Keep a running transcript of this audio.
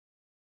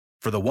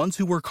For the ones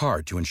who work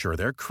hard to ensure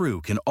their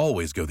crew can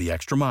always go the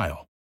extra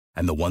mile,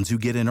 and the ones who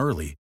get in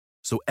early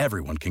so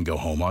everyone can go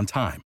home on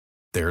time,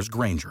 there's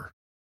Grainger,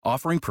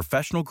 offering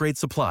professional-grade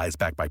supplies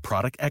backed by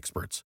product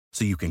experts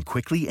so you can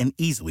quickly and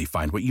easily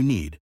find what you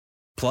need.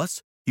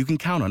 Plus, you can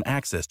count on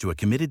access to a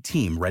committed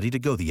team ready to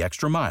go the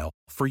extra mile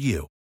for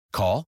you.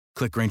 Call,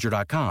 click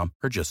Grainger.com,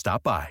 or just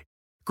stop by.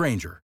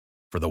 Grainger,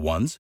 for the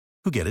ones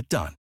who get it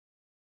done.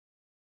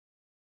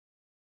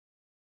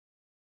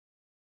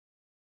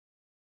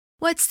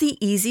 What's the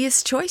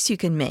easiest choice you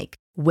can make?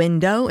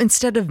 Window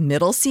instead of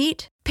middle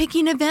seat?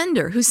 Picking a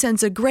vendor who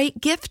sends a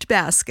great gift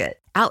basket?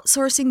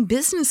 Outsourcing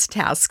business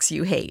tasks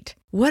you hate?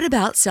 What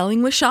about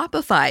selling with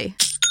Shopify?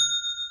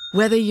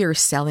 Whether you're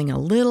selling a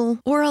little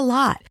or a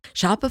lot,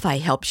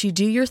 Shopify helps you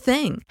do your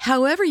thing,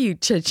 however you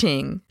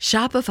cha-ching.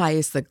 Shopify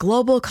is the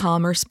global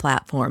commerce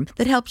platform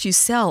that helps you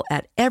sell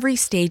at every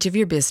stage of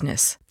your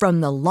business.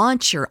 From the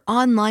launch your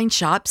online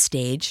shop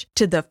stage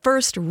to the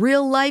first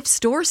real-life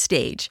store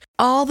stage,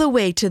 all the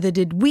way to the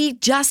did we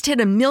just hit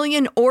 1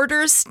 million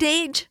orders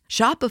stage.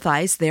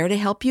 Shopify's there to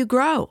help you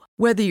grow.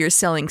 Whether you're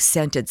selling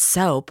scented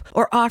soap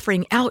or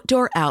offering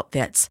outdoor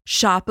outfits,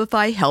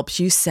 Shopify helps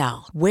you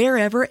sell.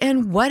 Wherever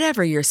and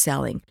whatever you're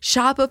selling,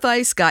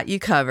 Shopify's got you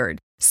covered.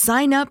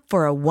 Sign up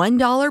for a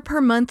 $1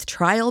 per month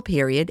trial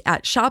period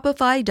at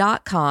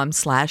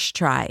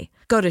shopify.com/try.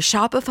 Go to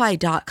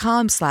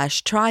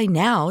shopify.com/try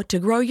now to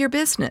grow your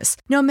business,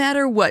 no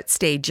matter what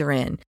stage you're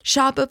in.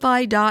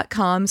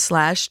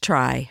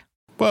 Shopify.com/try.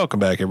 Welcome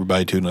back,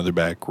 everybody, to another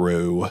Back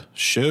Row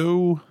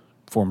Show.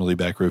 Formerly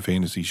Back Row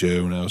Fantasy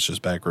Show. Now it's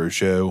just Back Row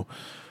Show.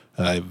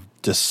 I've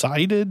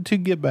decided to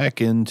get back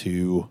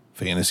into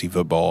fantasy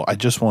football. I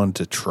just wanted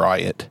to try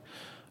it.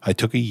 I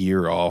took a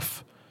year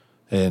off,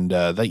 and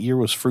that year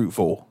was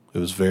fruitful. It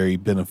was very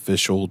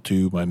beneficial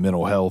to my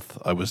mental health.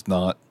 I was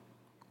not,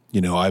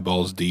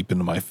 eyeballs deep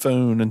into my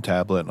phone and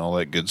tablet and all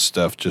that good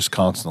stuff, just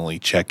constantly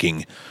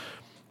checking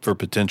for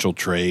potential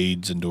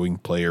trades and doing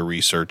player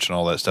research and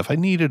all that stuff. I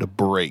needed a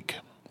break,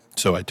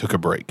 so I took a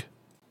break.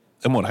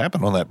 And what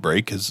happened on that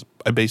break is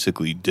I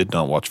basically did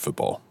not watch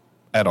football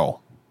at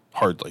all.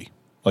 Hardly.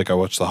 Like, I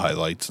watched the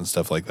highlights and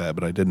stuff like that,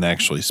 but I didn't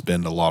actually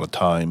spend a lot of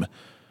time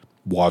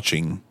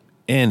watching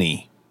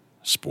any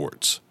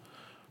sports.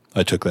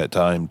 I took that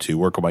time to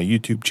work on my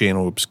YouTube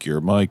channel,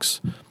 Obscure Mics.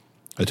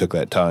 I took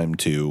that time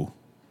to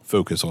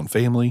focus on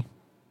family.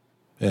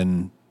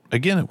 And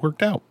again, it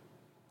worked out.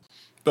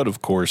 But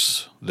of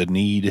course, the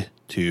need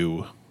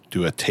to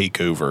do a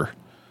takeover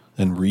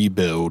and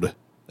rebuild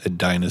a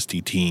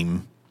dynasty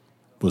team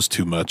was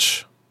too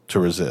much to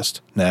resist.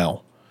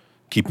 Now,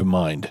 keep in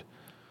mind,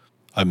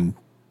 I'm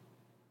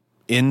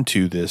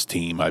into this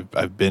team.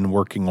 I've been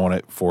working on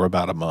it for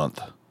about a month.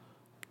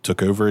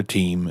 Took over a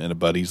team in a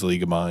buddy's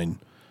league of mine.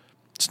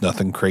 It's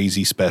nothing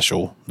crazy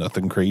special,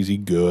 nothing crazy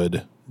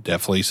good.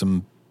 Definitely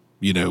some,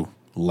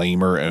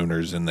 lamer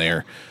owners in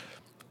there.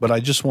 But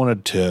I just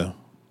wanted to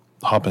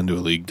hop into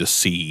a league to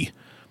see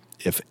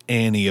if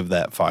any of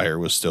that fire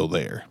was still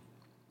there.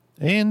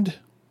 And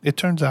it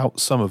turns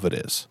out some of it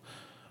is.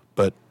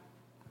 But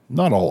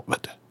not all of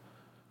it.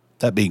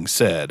 That being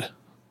said,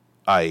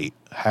 I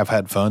have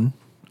had fun.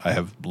 I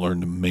have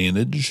learned to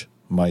manage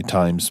my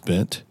time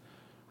spent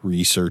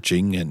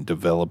researching and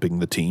developing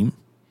the team.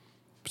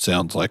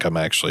 Sounds like I'm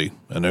actually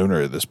an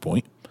owner at this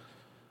point.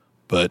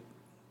 But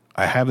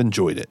I have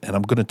enjoyed it, and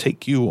I'm going to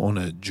take you on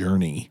a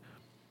journey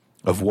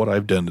of what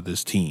I've done to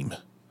this team.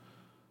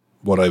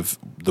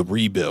 The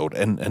rebuild.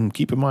 And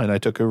keep in mind, I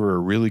took over a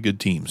really good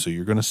team. So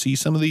you're going to see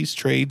some of these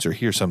trades, or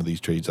hear some of these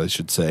trades, I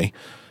should say,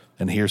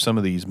 and hear some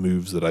of these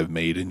moves that I've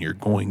made, and you're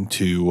going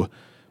to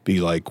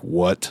be like,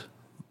 what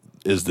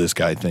is this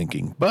guy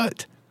thinking?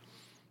 But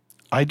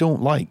I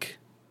don't like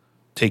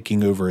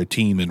taking over a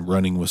team and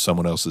running with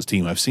someone else's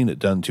team. I've seen it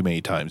done too many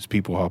times.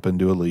 People hop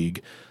into a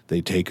league, they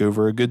take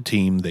over a good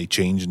team, they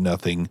change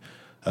nothing,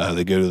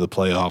 they go to the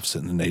playoffs,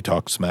 and then they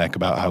talk smack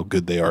about how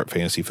good they are at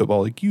fantasy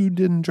football. Like, you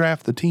didn't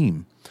draft the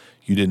team.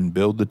 You didn't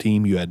build the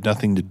team. You had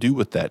nothing to do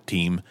with that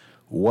team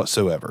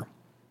whatsoever.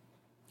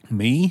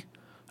 Me,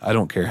 I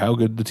don't care how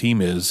good the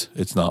team is.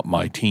 It's not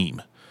my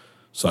team.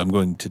 So I'm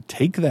going to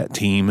take that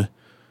team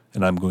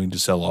and I'm going to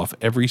sell off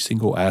every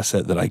single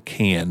asset that I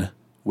can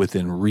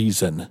within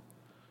reason,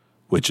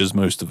 which is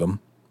most of them.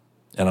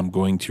 And I'm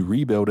going to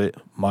rebuild it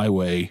my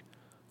way,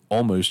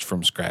 almost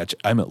from scratch.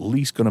 I'm at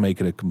least going to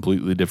make it a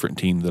completely different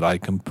team that I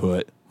can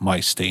put my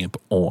stamp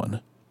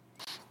on.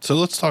 So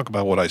let's talk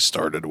about what I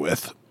started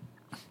with.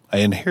 I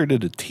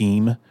inherited a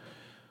team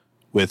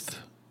with,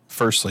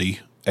 firstly,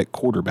 at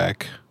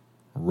quarterback,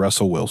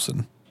 Russell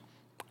Wilson.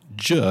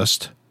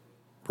 Just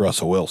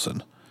Russell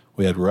Wilson.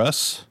 We had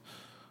Russ,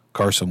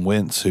 Carson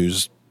Wentz,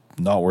 who's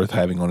not worth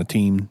having on a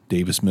team,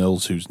 Davis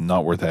Mills, who's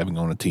not worth having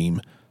on a team,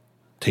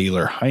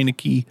 Taylor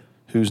Heineke,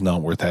 who's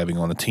not worth having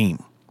on a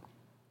team.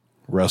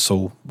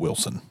 Russell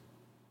Wilson.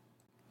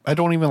 I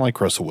don't even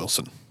like Russell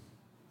Wilson.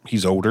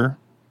 He's older.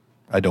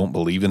 I don't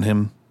believe in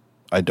him.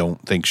 I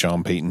don't think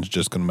Sean Payton's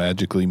just going to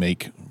magically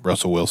make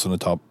Russell Wilson a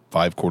top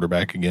 5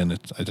 quarterback again.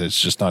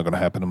 It's just not going to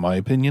happen, in my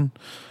opinion.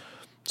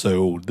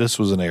 So this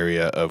was an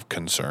area of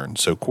concern.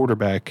 So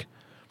quarterback,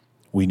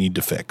 we need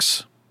to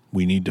fix.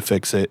 We need to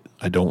fix it.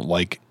 I don't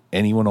like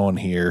anyone on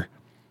here.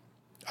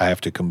 I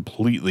have to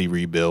completely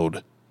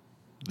rebuild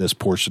this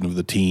portion of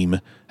the team,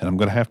 and I'm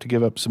going to have to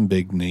give up some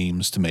big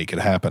names to make it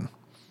happen.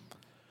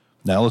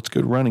 Now let's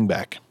go to running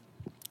back.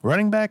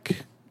 Running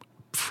back,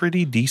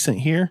 pretty decent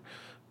here,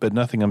 but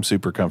nothing I'm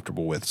super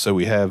comfortable with. So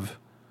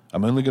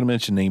I'm only going to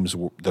mention names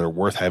that are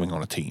worth having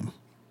on a team.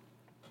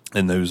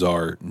 And those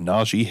are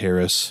Najee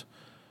Harris,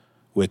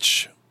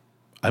 which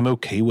I'm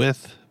okay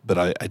with, but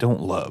I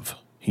don't love.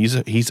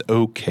 He's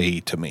okay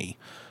to me.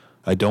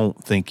 I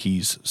don't think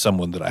he's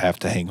someone that I have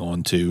to hang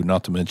on to,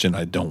 not to mention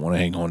I don't want to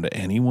hang on to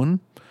anyone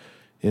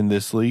in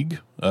this league,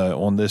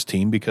 on this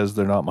team, because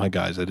they're not my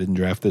guys. I didn't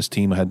draft this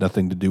team. I had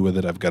nothing to do with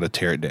it. I've got to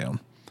tear it down.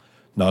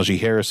 Najee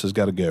Harris has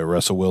got to go.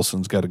 Russell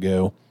Wilson's got to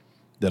go.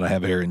 Then I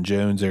have Aaron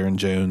Jones. Aaron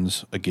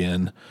Jones,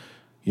 again,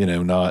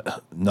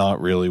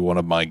 not really one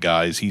of my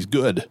guys. He's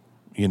good,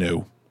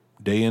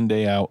 day in,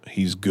 day out,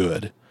 he's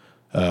good.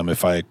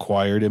 If I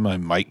acquired him, I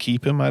might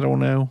keep him. I don't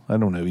know.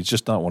 He's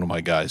just not one of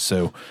my guys.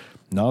 So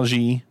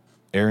Najee,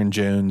 Aaron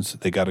Jones,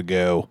 they got to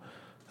go.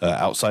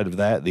 Outside of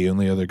that, the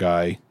only other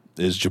guy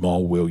is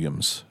Jamal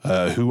Williams,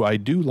 who I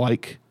do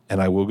like,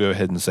 and I will go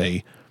ahead and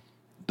say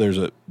there's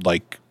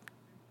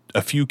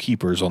a few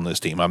keepers on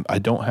this team. I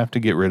don't have to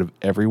get rid of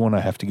everyone.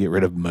 I have to get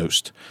rid of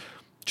most.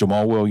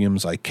 Jamal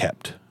Williams I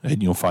kept,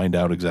 and you'll find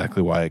out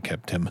exactly why I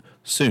kept him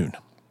soon.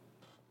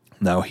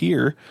 Now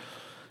here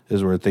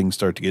is where things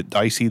start to get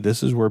dicey.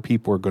 This is where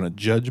people are going to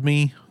judge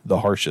me the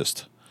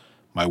harshest.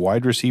 My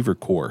wide receiver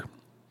core,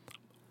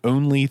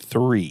 only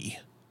 3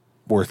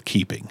 worth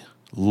keeping,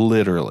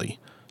 literally.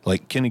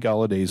 Like Kenny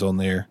Galladay's on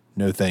there,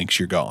 no thanks,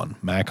 you're gone.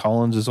 Mac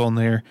Hollins is on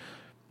there,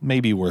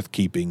 maybe worth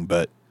keeping,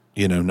 but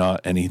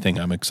not anything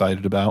I'm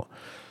excited about.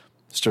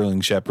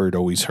 Sterling Shepard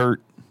always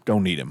hurt,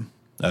 don't need him.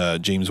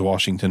 James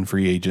Washington,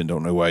 free agent,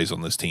 don't know why he's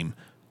on this team.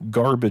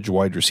 Garbage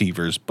wide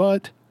receivers,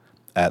 but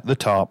at the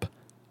top,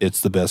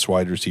 it's the best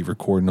wide receiver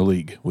core in the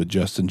league with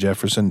Justin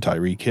Jefferson,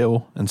 Tyreek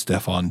Hill, and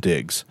Stephon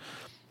Diggs.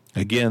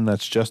 Again,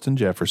 that's Justin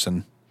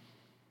Jefferson,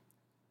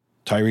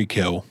 Tyreek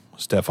Hill,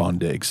 Stephon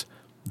Diggs.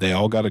 They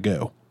all got to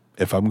go.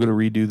 If I'm going to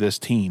redo this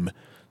team,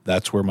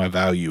 that's where my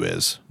value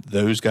is.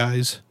 Those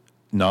guys,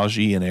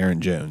 Najee and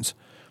Aaron Jones,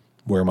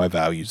 where my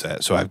value's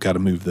at. So I've got to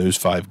move those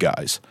 5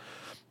 guys.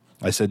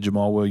 I said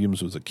Jamal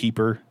Williams was a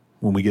keeper.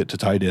 When we get to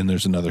tight end,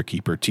 there's another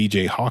keeper.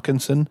 TJ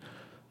Hawkinson,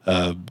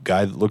 a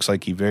guy that looks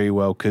like he very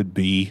well could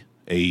be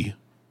a,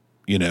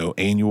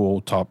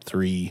 annual top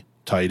 3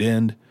 tight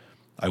end.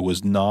 I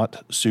was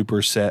not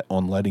super set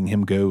on letting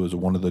him go as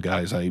one of the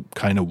guys I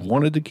kind of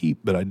wanted to keep,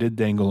 but I did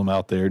dangle him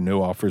out there.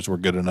 No offers were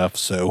good enough,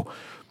 so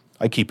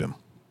I keep him.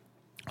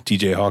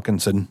 TJ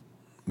Hawkinson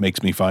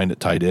makes me fine at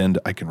tight end.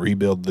 I can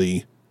rebuild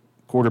the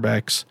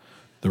quarterbacks,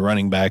 the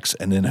running backs,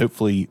 and then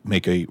hopefully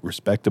make a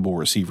respectable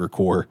receiver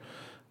core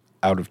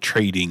out of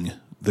trading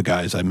the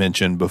guys I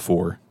mentioned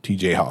before,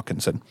 TJ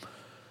Hawkinson.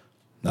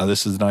 Now,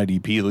 this is an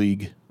IDP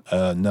league.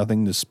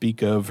 Nothing to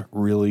speak of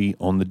really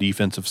on the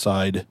defensive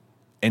side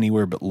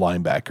anywhere but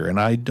linebacker. And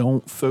I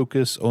don't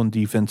focus on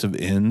defensive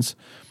ends.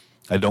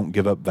 I don't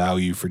give up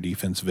value for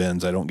defensive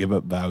ends. I don't give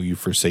up value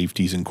for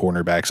safeties and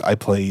cornerbacks. I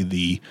play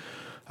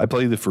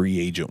the free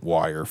agent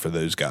wire for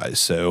those guys.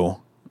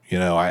 So,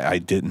 I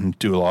didn't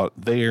do a lot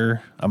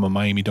there. I'm a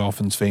Miami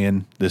Dolphins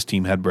fan. This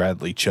team had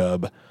Bradley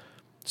Chubb.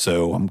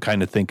 So I'm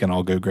kind of thinking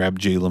I'll go grab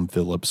Jalen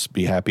Phillips,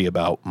 be happy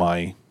about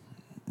my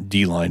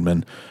D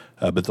lineman.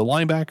 But the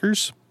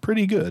linebackers,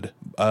 pretty good.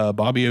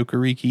 Bobby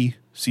Okereke,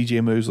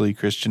 CJ Mosley,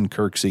 Christian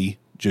Kirksey,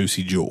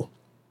 Josie Jewell.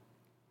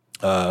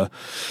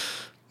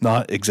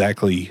 Not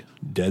exactly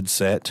dead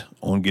set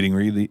on getting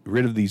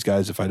rid of these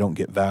guys if I don't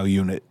get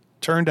value. And it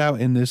turned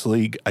out in this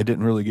league, I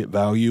didn't really get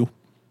value.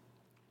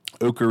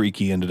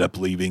 Okereke ended up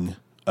leaving.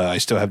 I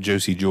still have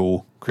Josie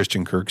Jewell,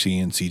 Christian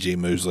Kirksey, and CJ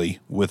Mosley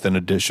with an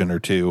addition or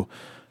 2.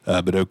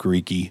 But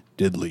Okereke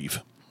did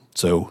leave.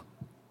 So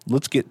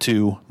let's get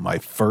to my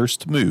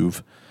first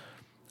move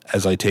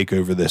as I take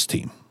over this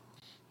team.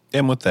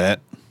 And with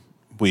that,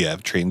 we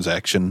have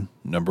transaction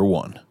number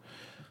 1.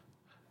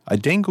 I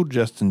dangled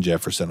Justin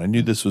Jefferson. I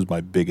knew this was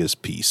my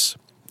biggest piece.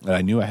 And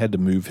I knew I had to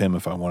move him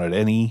if I wanted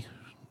any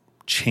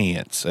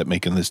chance at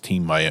making this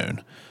team my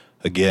own.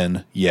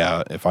 Again,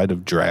 if I'd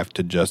have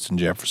drafted Justin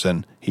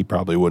Jefferson, he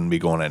probably wouldn't be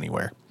going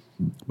anywhere.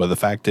 But the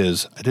fact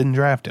is, I didn't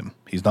draft him.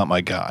 He's not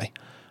my guy.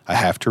 I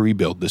have to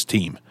rebuild this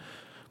team.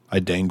 I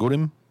dangled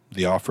him.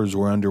 The offers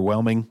were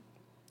underwhelming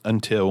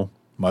until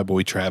my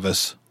boy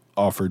Travis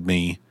offered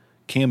me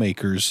Cam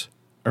Akers,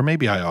 or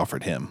maybe I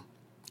offered him.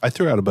 I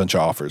threw out a bunch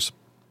of offers,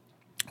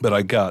 but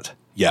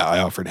I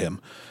offered him.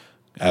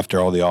 After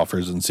all the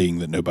offers and seeing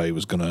that nobody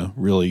was going to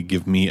really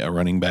give me a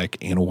running back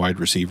and a wide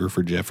receiver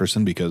for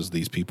Jefferson because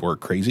these people are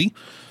crazy,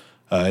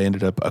 I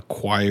ended up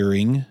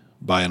acquiring,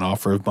 by an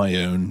offer of my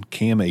own,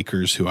 Cam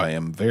Akers, who I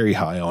am very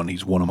high on.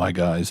 He's one of my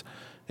guys.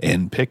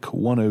 And pick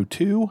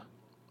 102,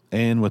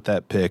 and with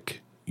that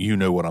pick, you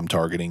know what I'm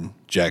targeting,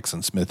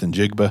 Jackson Smith and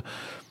Jigba.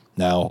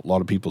 Now, a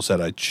lot of people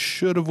said I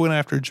should have went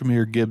after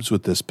Jahmyr Gibbs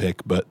with this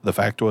pick, but the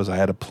fact was I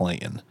had a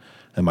plan,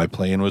 and my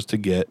plan was to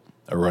get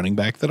a running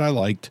back that I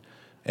liked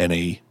and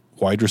a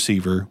wide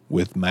receiver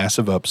with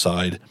massive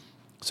upside.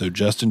 So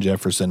Justin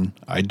Jefferson,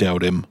 I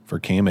doubt him for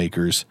Cam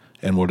Akers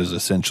and what is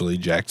essentially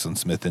Jackson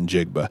Smith and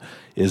Jigba.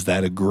 Is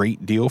that a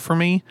great deal for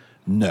me?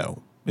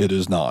 No, it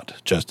is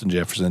not. Justin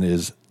Jefferson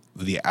is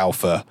the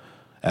alpha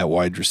at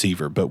wide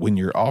receiver, but when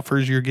your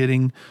offers you're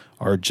getting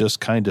are just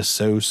kind of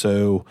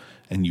so-so,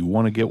 and you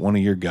want to get one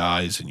of your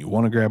guys and you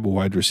want to grab a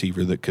wide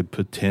receiver that could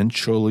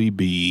potentially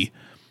be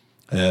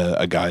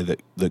a guy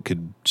that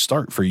could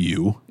start for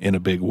you in a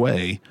big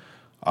way,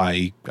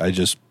 I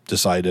just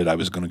decided I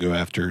was going to go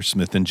after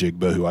Smith and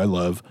Jigba, who I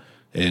love,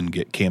 and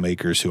get Cam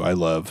Akers, who I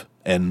love,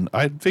 and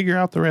I'd figure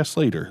out the rest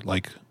later.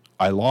 Like,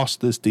 I lost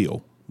this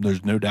deal.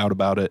 There's no doubt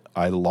about it.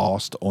 I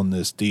lost on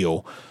this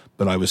deal,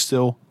 but I was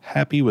still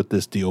happy with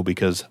this deal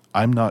because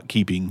I'm not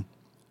keeping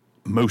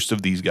most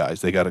of these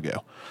guys. They got to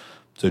go.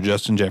 So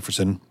Justin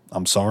Jefferson,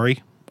 I'm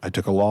sorry. I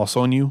took a loss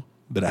on you,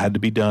 but it had to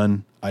be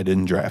done. I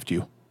didn't draft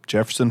you.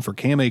 Jefferson for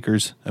Cam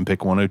Akers and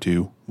pick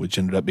 102, which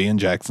ended up being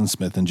Jackson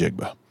Smith and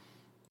Jigba.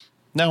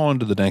 Now on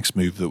to the next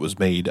move that was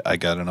made. I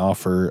got an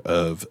offer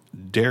of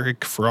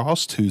Derek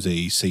Frost, who's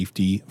a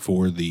safety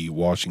for the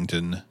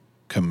Washington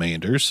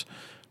Commanders.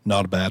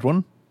 Not a bad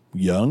one.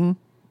 Young.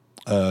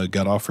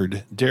 Got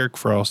offered Derek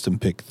Frost and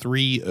pick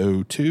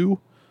 302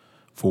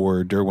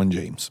 for Derwin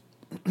James.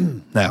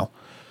 Now,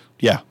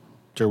 yeah,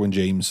 Derwin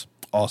James,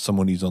 awesome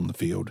when he's on the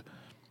field.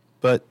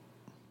 But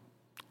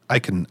I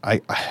can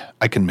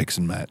mix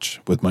and match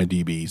with my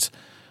DBs.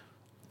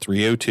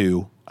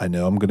 302, I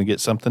know I'm going to get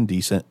something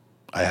decent.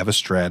 I have a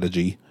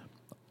strategy.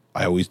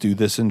 I always do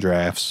this in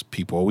drafts.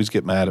 People always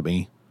get mad at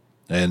me,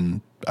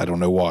 and I don't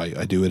know why.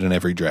 I do it in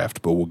every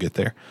draft, but we'll get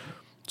there.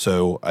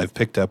 So I've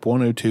picked up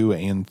 102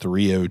 and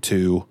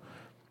 302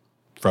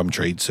 from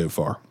trades so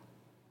far.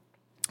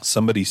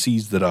 Somebody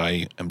sees that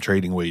I am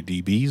trading away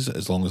DBs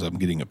as long as I'm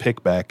getting a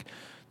pick back.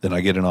 Then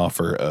I get an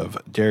offer of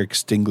Derek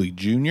Stingley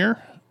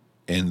Jr.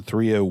 and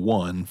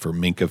 301 for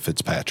Minkah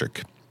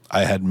Fitzpatrick.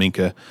 I had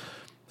Minkah.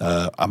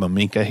 I'm a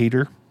Minkah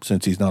hater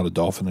since he's not a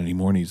Dolphin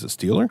anymore and he's a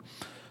Steeler.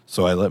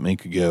 So I let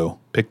Minkah go,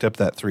 picked up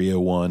that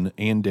 301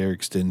 and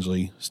Derek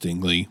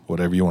Stingley,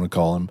 whatever you want to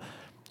call him.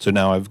 So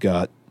now I've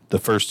got the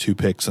first two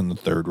picks in the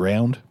third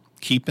round.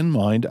 Keep in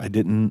mind, I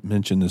didn't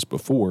mention this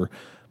before,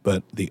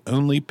 but the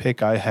only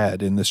pick I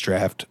had in this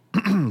draft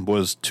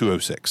was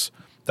 206.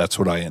 That's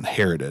what I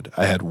inherited.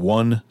 I had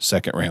one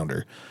second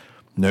rounder.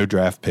 No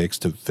draft picks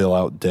to fill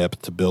out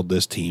depth to build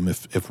this team.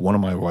 If one of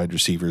my wide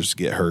receivers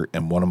get hurt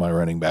and one of my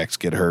running backs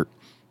get hurt,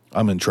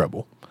 I'm in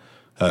trouble.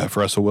 If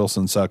Russell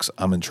Wilson sucks,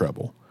 I'm in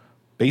trouble.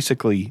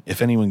 Basically,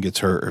 if anyone gets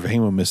hurt or if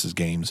anyone misses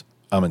games,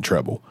 I'm in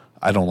trouble.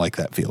 I don't like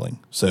that feeling.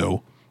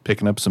 So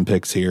picking up some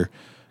picks here,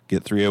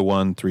 get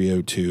 301,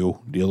 302,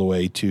 deal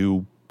away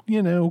two,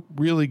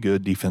 really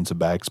good defensive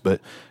backs,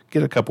 but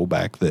get a couple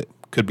back that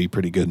could be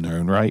pretty good in their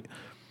own right.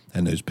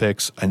 And those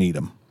picks, I need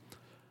them.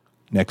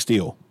 Next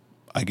deal,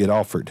 I get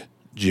offered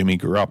Jimmy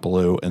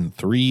Garoppolo and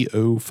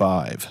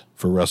 305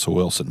 for Russell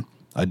Wilson.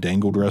 I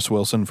dangled Russ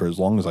Wilson for as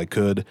long as I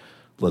could.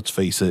 Let's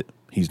face it,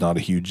 he's not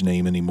a huge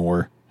name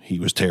anymore. He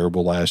was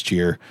terrible last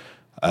year.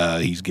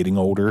 He's getting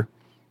older.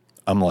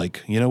 I'm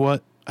like, you know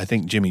what? I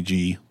think Jimmy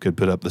G could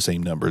put up the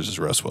same numbers as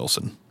Russ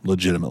Wilson,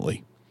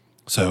 legitimately.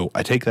 So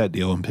I take that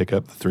deal and pick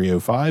up the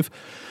 305.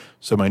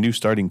 So my new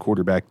starting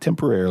quarterback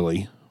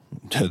temporarily,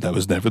 that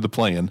was never the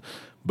plan,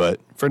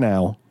 but for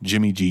now,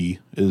 Jimmy G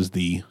is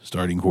the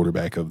starting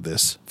quarterback of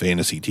this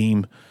fantasy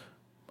team.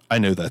 I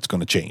know that's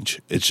going to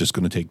change. It's just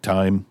going to take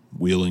time,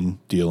 wheeling,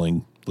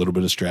 dealing, a little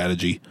bit of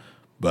strategy.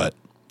 But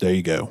there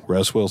you go.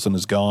 Russ Wilson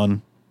is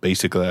gone.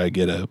 Basically, I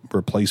get a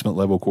replacement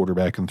level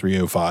quarterback in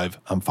 305.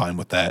 I'm fine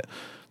with that.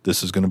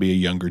 This is going to be a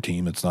younger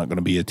team. It's not going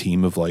to be a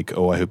team of like,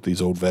 oh, I hope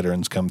these old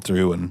veterans come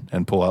through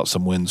and pull out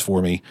some wins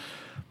for me.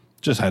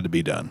 Just had to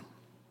be done.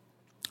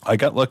 I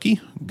got lucky.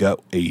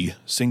 Got a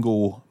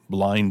single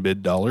blind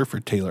bid dollar for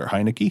Taylor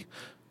Heineke.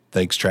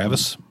 Thanks,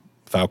 Travis,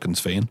 Falcons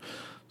fan.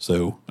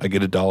 So I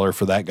get $1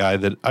 for that guy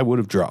that I would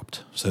have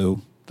dropped.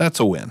 So that's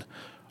a win.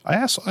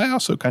 I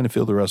also kind of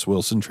feel the Russ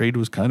Wilson trade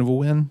was kind of a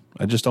win.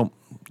 I just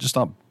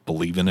not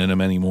believing in him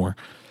anymore.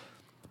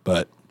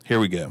 But here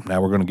we go. Now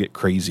we're going to get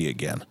crazy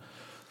again.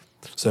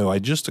 So I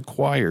just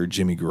acquired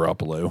Jimmy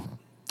Garoppolo,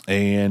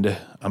 and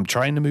I'm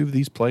trying to move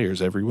these players.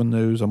 Everyone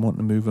knows I'm wanting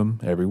to move them.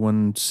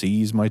 Everyone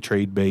sees my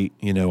trade bait.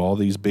 All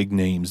these big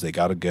names, they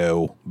got to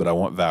go, but I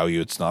want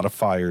value. It's not a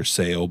fire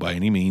sale by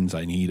any means.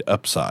 I need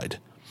upside,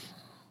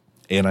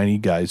 and I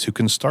need guys who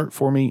can start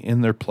for me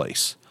in their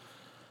place.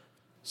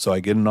 So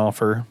I get an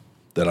offer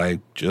that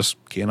I just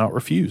cannot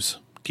refuse.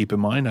 Keep in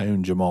mind, I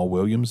own Jamal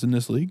Williams in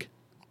this league,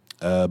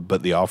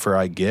 but the offer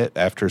I get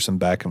after some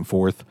back and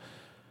forth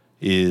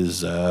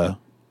is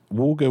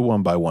we'll go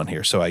one by one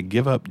here. So I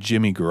give up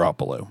Jimmy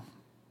Garoppolo.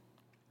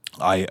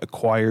 I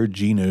acquire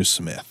Geno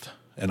Smith,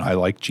 and I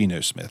like Geno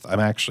Smith. I'm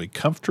actually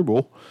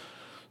comfortable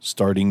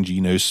starting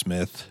Geno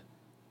Smith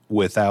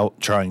without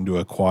trying to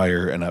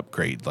acquire an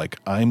upgrade. Like,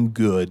 I'm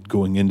good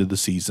going into the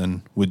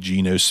season with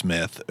Geno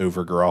Smith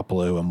over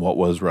Garoppolo and what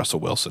was Russell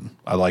Wilson.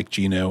 I like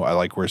Geno. I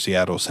like where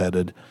Seattle's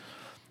headed.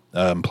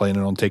 I'm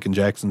planning on taking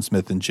Jackson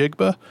Smith and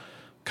Jigba.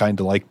 Kind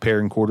of like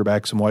pairing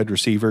quarterbacks and wide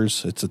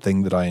receivers. It's a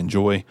thing that I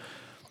enjoy.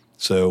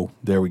 So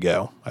there we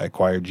go. I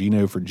acquired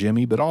Geno for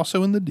Jimmy, but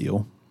also in the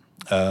deal,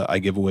 I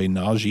give away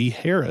Najee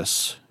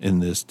Harris in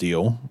this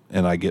deal,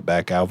 and I get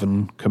back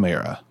Alvin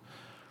Kamara.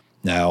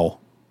 Now,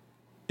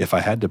 if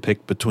I had to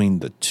pick between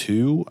the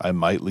two, I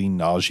might lean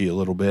Najee a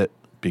little bit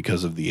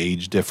because of the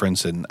age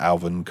difference, and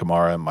Alvin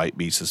Kamara might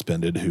be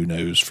suspended, who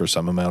knows, for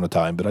some amount of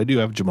time. But I do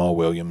have Jamal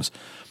Williams,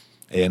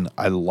 and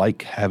I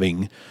like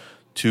having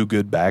two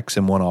good backs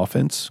in one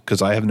offense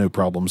because I have no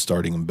problem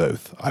starting them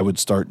both. I would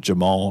start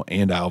Jamal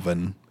and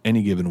Alvin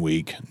any given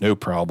week, no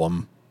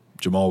problem.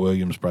 Jamal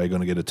Williams probably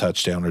going to get a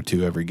touchdown or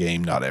two every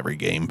game. Not every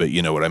game, but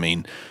you know what I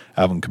mean.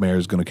 Alvin Kamara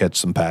is going to catch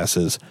some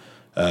passes.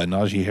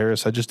 Najee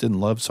Harris, I just didn't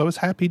love, so I was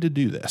happy to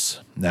do this.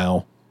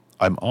 Now,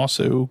 I'm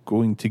also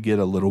going to get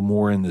a little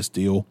more in this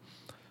deal,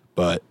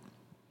 but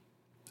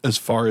as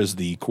far as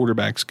the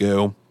quarterbacks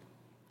go,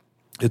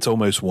 it's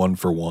almost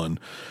 1-for-1.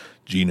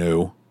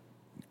 Geno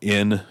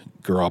in,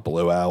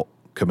 Garoppolo out,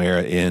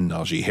 Kamara in,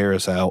 Najee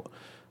Harris out,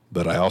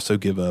 but I also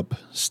give up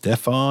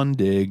Stephon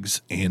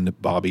Diggs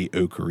and Bobby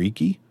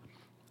Okereke,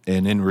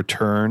 and in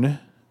return,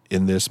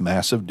 in this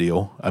massive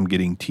deal, I'm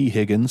getting T.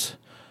 Higgins,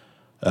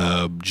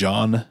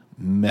 John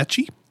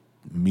Mechie,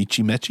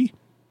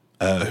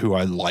 who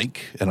I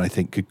like and I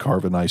think could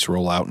carve a nice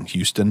role out in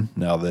Houston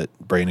now that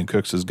Brandon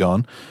Cooks is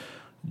gone.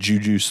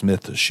 Juju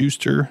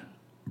Smith-Schuster,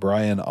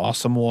 Brian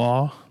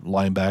Asamoah,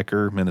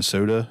 linebacker,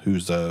 Minnesota,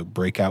 who's a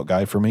breakout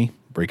guy for me,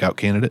 breakout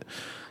candidate,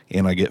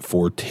 and I get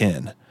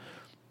 410.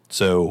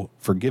 So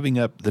for giving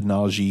up the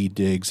Najee,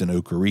 Diggs, and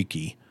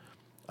Okereke,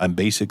 I'm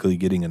basically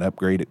getting an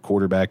upgrade at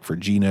quarterback for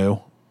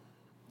Geno,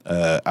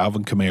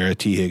 Alvin Kamara,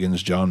 T.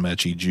 Higgins, John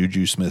Mechie,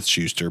 Juju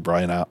Smith-Schuster,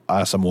 Brian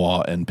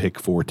Asamoah, and pick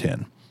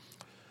 410.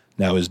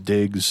 Now, is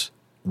Diggs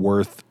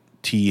worth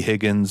T.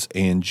 Higgins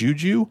and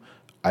Juju?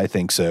 I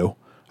think so.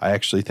 I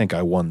actually think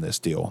I won this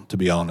deal, to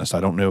be honest. I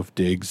don't know if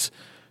Diggs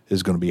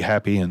is going to be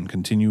happy and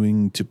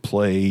continuing to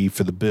play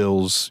for the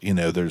Bills. You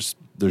know, there's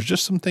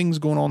just some things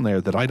going on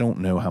there that I don't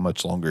know how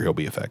much longer he'll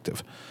be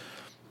effective.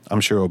 I'm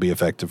sure he'll be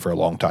effective for a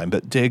long time.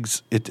 But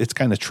Diggs, it's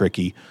kind of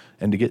tricky.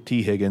 And to get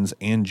T. Higgins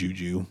and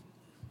Juju,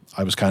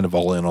 I was kind of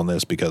all in on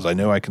this because I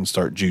know I can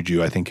start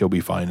Juju. I think he'll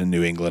be fine in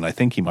New England. I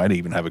think he might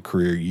even have a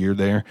career year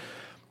there.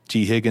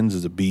 T. Higgins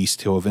is a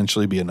beast. He'll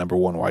eventually be a number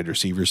one wide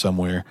receiver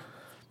somewhere.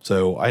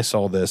 So I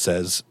saw this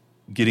as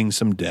getting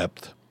some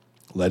depth,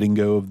 letting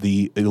go of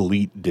the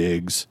elite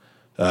Diggs.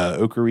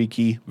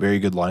 Okereke, very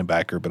good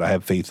linebacker, but I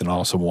have faith in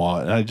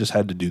Asamoah, and I just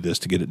had to do this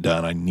to get it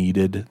done. I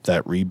needed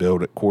that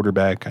rebuild at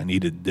quarterback. I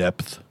needed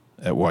depth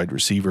at wide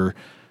receiver,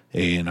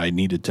 and I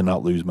needed to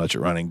not lose much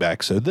at running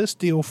back. So this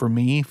deal for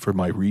me, for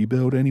my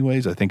rebuild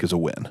anyways, I think is a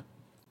win.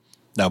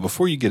 Now,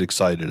 before you get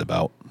excited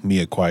about me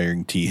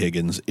acquiring T.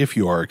 Higgins, if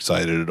you are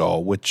excited at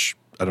all, which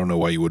I don't know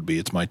why you would be,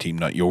 it's my team,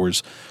 not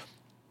yours,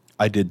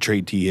 I did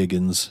trade T.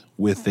 Higgins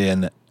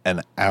within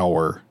an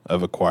hour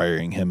of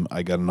acquiring him.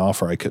 I got an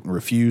offer I couldn't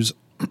refuse.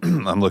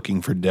 I'm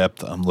looking for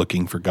depth. I'm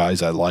looking for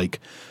guys I like.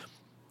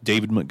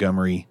 David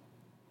Montgomery,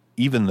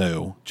 even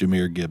though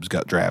Jahmyr Gibbs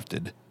got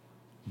drafted,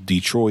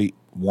 Detroit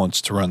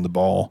wants to run the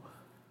ball.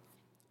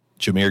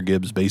 Jahmyr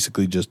Gibbs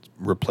basically just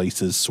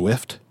replaces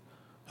Swift.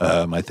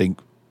 I think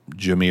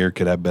Jahmyr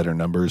could have better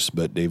numbers,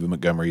 but David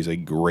Montgomery is a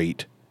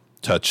great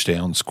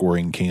touchdown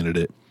scoring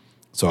candidate.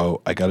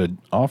 So I got an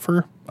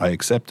offer. I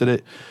accepted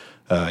it.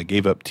 I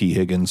gave up T.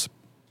 Higgins.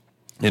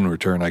 In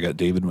return, I got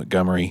David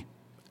Montgomery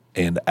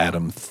and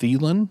Adam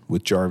Thielen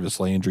with Jarvis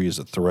Landry as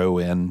a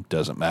throw-in.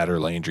 Doesn't matter.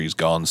 Landry's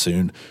gone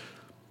soon.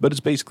 But it's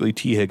basically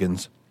T.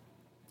 Higgins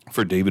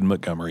for David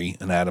Montgomery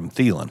and Adam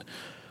Thielen.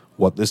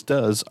 What this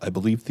does, I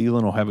believe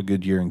Thielen will have a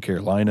good year in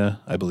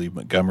Carolina. I believe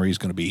Montgomery is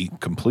going to be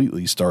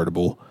completely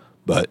startable,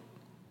 but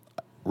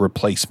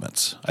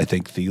replacements. I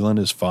think Thielen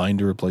is fine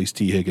to replace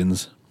T.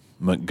 Higgins.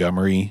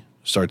 Montgomery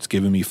starts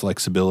giving me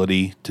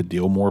flexibility to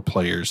deal more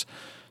players.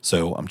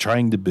 So I'm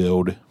trying to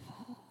build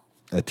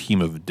a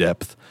team of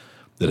depth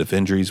that if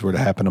injuries were to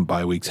happen and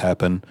bye weeks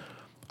happen,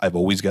 I've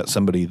always got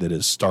somebody that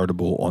is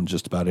startable on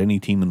just about any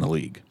team in the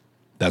league.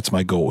 That's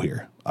my goal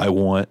here. I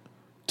want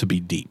to be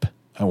deep.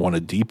 I want a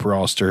deep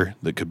roster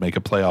that could make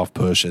a playoff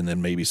push and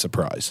then maybe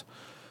surprise.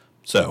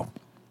 So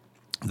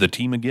the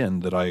team,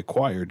 again, that I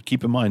acquired,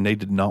 keep in mind, they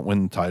did not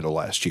win the title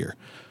last year.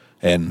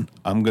 And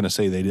I'm going to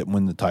say they didn't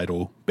win the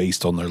title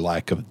based on their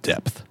lack of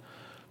depth.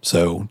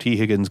 So T.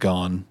 Higgins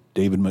gone,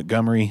 David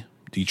Montgomery,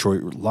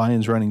 Detroit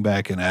Lions running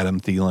back, and Adam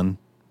Thielen,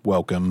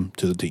 welcome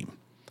to the team.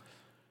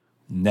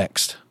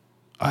 Next,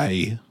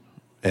 I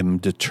am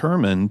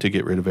determined to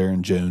get rid of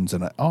Aaron Jones,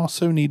 and I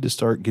also need to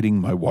start getting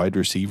my wide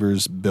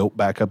receivers built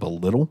back up a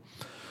little.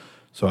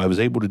 So I was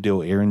able to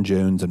deal Aaron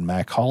Jones and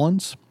Mac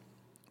Hollins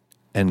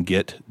and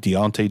get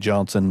Deontay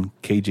Johnson,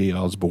 KJ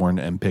Osborne,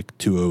 and pick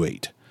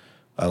 208.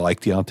 I like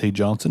Deontay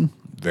Johnson,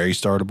 very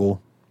startable,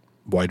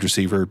 wide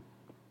receiver,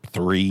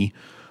 3.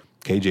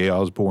 KJ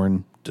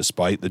Osborne,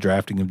 despite the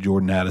drafting of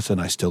Jordan Addison,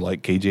 I still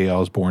like KJ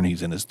Osborne.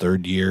 He's in his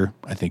 3rd year.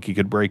 I think he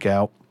could break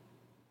out.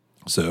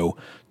 So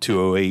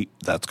 208,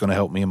 that's going to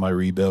help me in my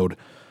rebuild.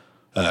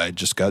 I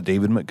just got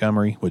David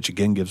Montgomery, which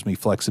again gives me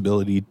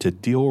flexibility to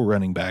deal a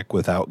running back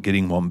without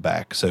getting one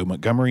back. So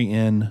Montgomery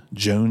in,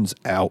 Jones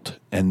out,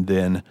 and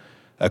then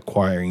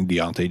acquiring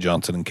Deontay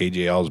Johnson and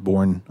KJ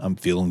Osborne. I'm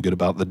feeling good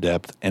about the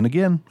depth. And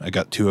again, I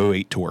got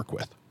 208 to work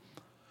with.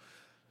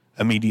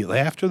 Immediately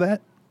after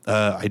that,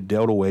 I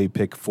dealt away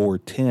pick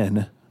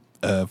 410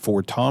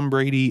 for Tom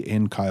Brady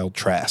and Kyle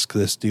Trask.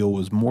 This deal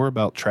was more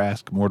about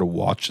Trask, more to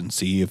watch and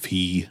see if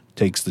he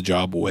takes the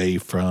job away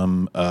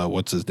from,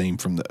 what's his name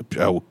from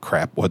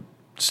what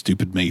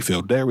stupid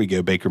Mayfield. There we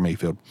go, Baker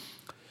Mayfield.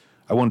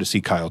 I wanted to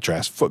see Kyle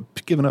Trask.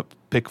 Giving up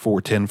pick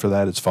 410 for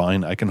that is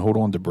fine. I can hold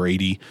on to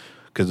Brady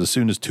because as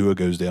soon as Tua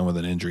goes down with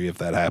an injury, if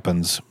that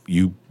happens,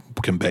 you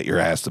can bet your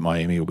ass that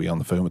Miami will be on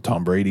the phone with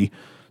Tom Brady.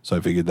 So I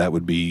figured that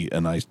would be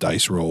a nice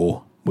dice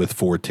roll with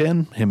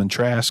 410, him and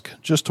Trask,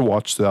 just to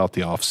watch throughout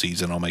the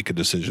offseason. I'll make a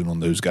decision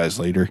on those guys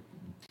later.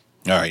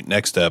 All right,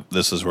 next up,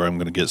 this is where I'm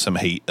going to get some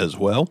hate as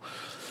well.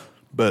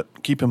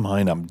 But keep in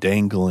mind, I'm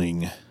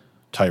dangling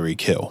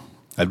Tyreek Hill.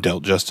 I've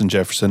dealt Justin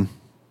Jefferson.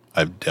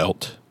 I've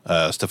dealt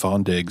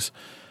Stephon Diggs.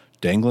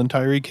 Dangling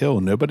Tyreek Hill,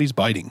 and nobody's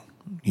biting.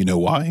 You know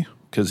why?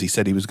 Because he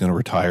said he was going to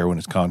retire when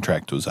his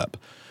contract was up.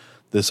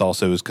 This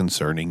also is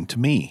concerning to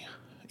me.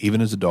 Even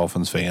as a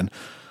Dolphins fan,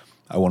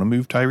 I want to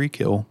move Tyreek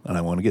Hill, and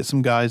I want to get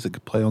some guys that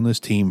could play on this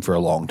team for a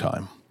long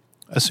time,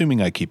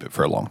 assuming I keep it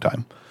for a long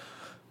time.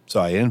 So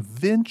I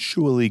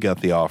eventually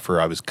got the offer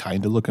I was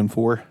kind of looking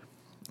for,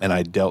 and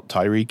I dealt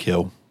Tyreek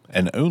Hill,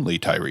 and only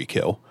Tyreek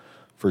Hill,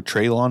 for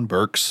Treylon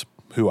Burks,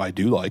 who I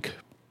do like,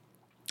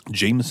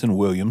 Jameson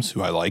Williams,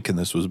 who I like, and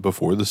this was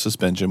before the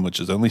suspension, which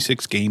is only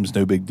 6 games,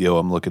 no big deal.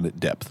 I'm looking at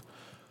depth.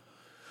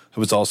 I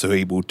was also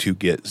able to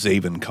get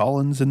Zaven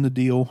Collins in the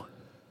deal.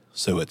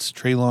 So it's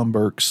Treylon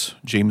Burks,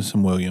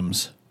 Jameson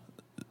Williams,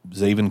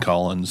 Zaven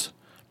Collins,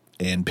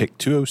 and pick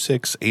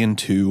 206 and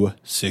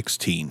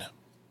 216.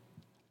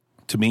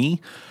 To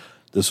me,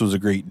 this was a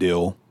great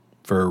deal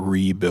for a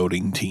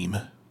rebuilding team.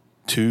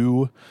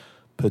 2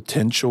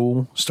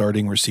 potential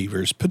starting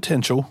receivers.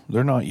 Potential.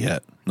 They're not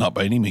yet. Not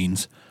by any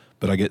means.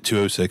 But I get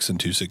 206 and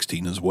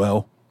 216 as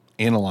well.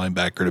 And a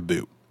linebacker to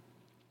boot.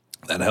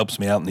 That helps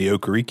me out in the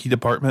Okereke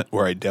department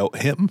where I dealt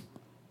him.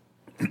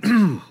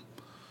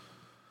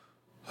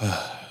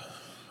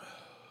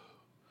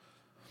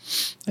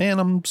 And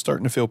I'm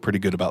starting to feel pretty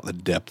good about the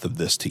depth of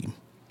this team.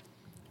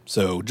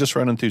 So just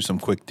running through some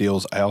quick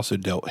deals, I also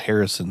dealt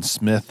Harrison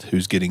Smith,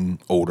 who's getting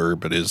older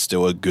but is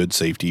still a good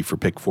safety for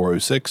pick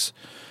 406.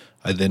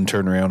 I then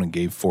turned around and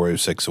gave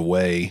 406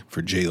 away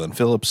for Jalen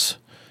Phillips,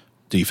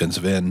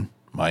 defensive end,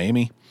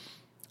 Miami.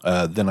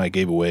 Then I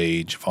gave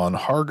away Javon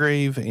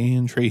Hargrave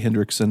and Trey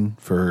Hendrickson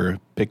for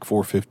pick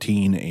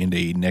 415 and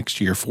a next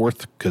year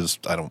 4th because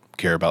I don't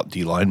care about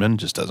D linemen.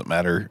 Just doesn't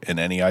matter in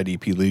any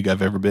IDP league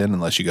I've ever been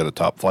unless you got a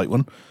top flight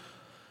one.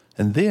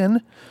 And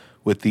then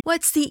with the...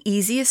 What's the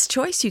easiest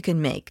choice you can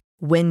make?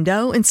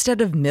 Window instead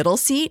of middle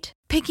seat?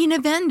 Picking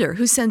a vendor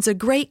who sends a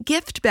great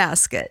gift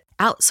basket?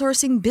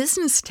 Outsourcing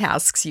business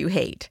tasks you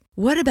hate?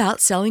 What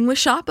about selling with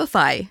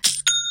Shopify?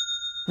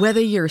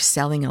 Whether you're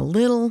selling a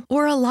little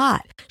or a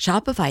lot,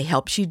 Shopify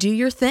helps you do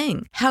your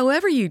thing,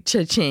 however you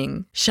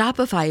cha-ching.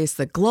 Shopify is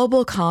the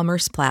global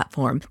commerce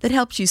platform that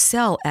helps you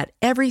sell at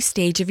every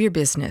stage of your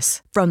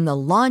business. From the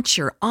launch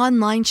your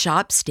online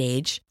shop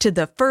stage to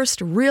the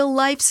first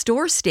real-life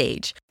store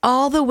stage,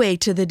 all the way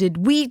to the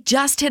did we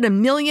just hit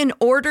 1 million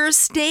orders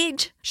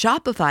stage.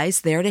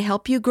 Shopify's there to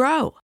help you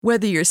grow.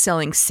 Whether you're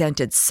selling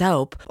scented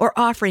soap or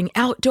offering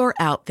outdoor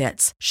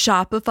outfits,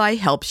 Shopify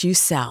helps you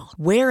sell.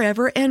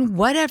 Wherever and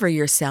whatever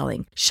you're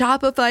selling,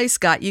 Shopify's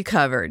got you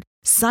covered.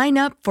 Sign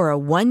up for a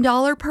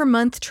 $1 per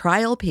month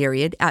trial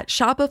period at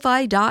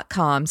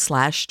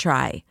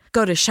shopify.com/try.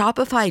 Go to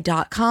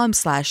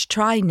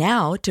shopify.com/try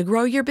now to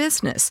grow your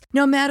business,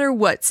 no matter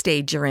what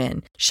stage you're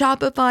in.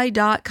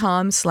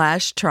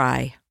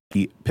 Shopify.com/try.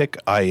 The pick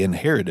I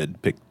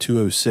inherited, pick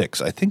 206.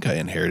 I think I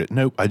inherited.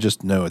 Nope, I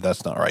just know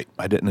that's not right.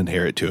 I didn't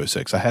inherit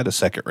 206. I had a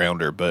second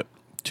rounder, but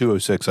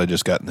 206 I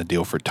just got in the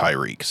deal for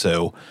Tyreek.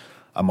 So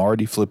I'm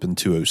already flipping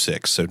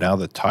 206. So now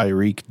the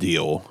Tyreek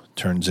deal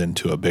turns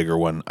into a bigger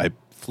one. I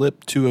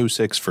flipped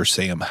 206 for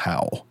Sam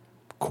Howell,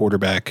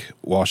 quarterback,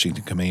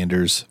 Washington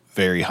Commanders.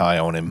 Very high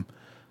on him.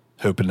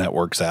 Hoping that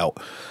works out.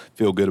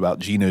 Feel good about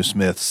Geno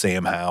Smith,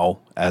 Sam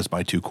Howell as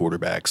my 2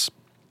 quarterbacks.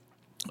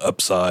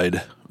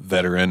 Upside,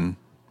 veteran,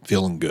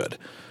 feeling good.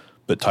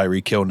 But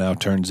Tyreek Hill now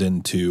turns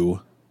into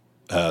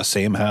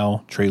Sam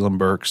Howell, Treylon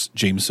Burks,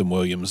 Jameson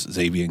Williams,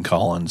 Zaven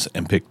Collins,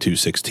 and pick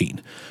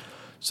 216.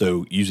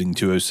 So using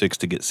 206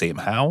 to get Sam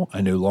Howell, I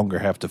no longer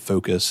have to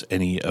focus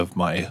any of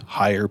my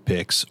higher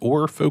picks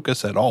or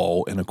focus at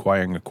all in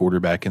acquiring a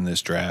quarterback in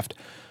this draft.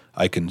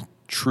 I can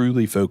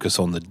truly focus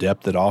on the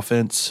depth at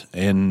offense,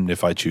 and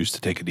if I choose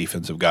to take a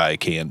defensive guy, I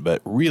can.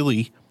 But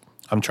really,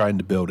 I'm trying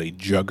to build a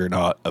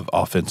juggernaut of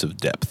offensive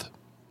depth.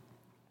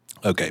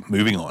 Okay,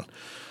 moving on.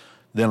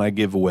 Then I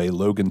give away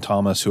Logan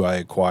Thomas, who I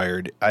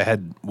acquired. I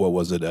had,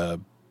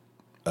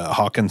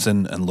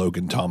 Hawkinson and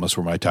Logan Thomas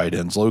were my tight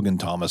ends. Logan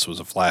Thomas was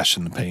a flash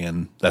in the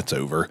pan. That's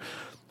over.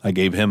 I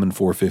gave him in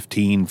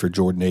 415 for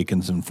Jordan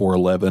Akins in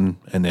 411,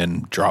 and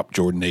then dropped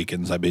Jordan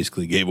Akins. I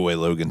basically gave away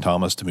Logan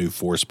Thomas to move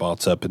 4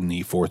 spots up in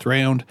the 4th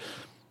round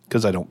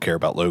because I don't care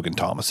about Logan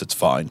Thomas. It's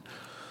fine.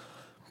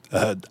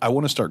 I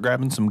want to start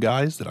grabbing some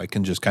guys that I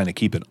can just kind of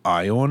keep an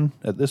eye on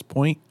at this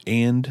point,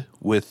 and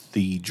with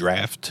the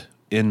draft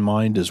in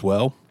mind as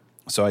well.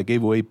 So I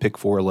gave away pick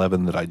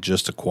 411 that I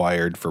just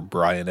acquired for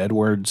Brian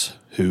Edwards,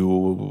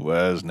 who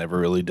has never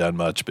really done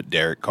much, but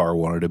Derek Carr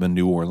wanted him in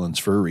New Orleans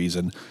for a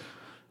reason.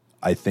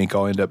 I think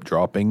I'll end up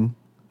dropping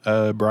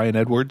Brian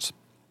Edwards.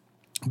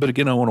 But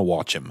again, I want to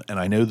watch him. And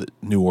I know that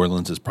New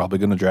Orleans is probably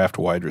going to draft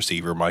a wide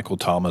receiver. Michael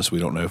Thomas, we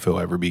don't know if he'll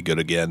ever be good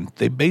again.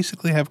 They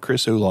basically have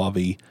Chris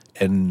Olave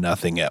and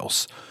nothing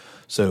else.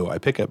 So I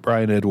pick up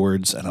Brian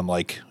Edwards, and I'm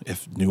like,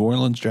 if New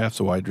Orleans drafts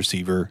a wide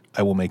receiver,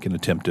 I will make an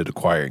attempt at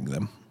acquiring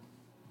them.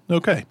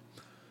 Okay.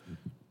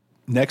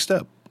 Next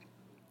up,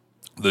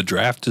 the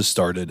draft has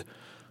started.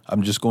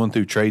 I'm just going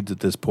through trades at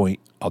this point.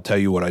 I'll tell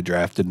you what I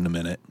drafted in a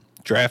minute.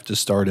 Draft has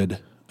started.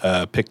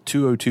 Pick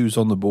 202's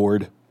on the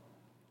board.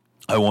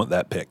 I want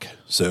that pick.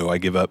 So I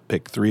give up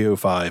pick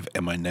 305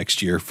 and my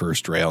next year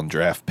first round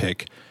draft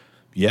pick.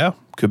 Yeah,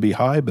 could be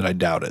high, but I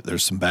doubt it.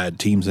 There's some bad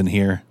teams in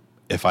here.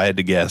 If I had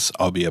to guess,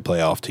 I'll be a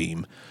playoff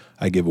team.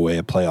 I give away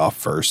a playoff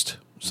first,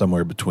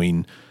 somewhere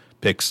between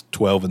picks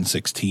 12 and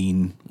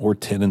 16 or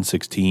 10 and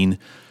 16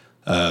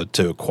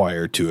 to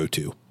acquire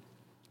 202.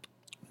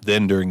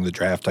 Then during the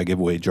draft, I give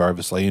away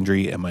Jarvis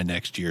Landry and my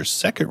next year's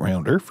second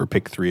rounder for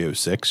pick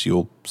 306.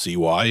 You'll see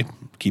why.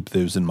 Keep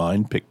those in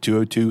mind. Pick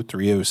 202,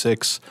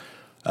 306,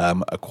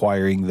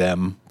 acquiring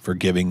them for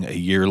giving a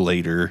year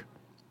later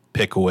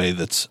pick away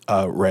that's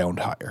a round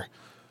higher.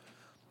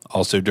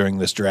 Also during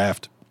this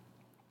draft,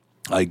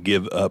 I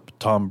give up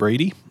Tom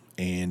Brady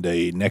and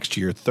a next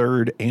year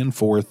third and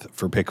fourth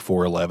for pick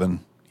 411.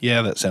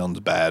 Yeah, that sounds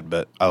bad,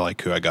 but I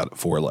like who I got at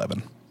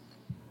 411.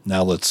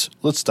 Now let's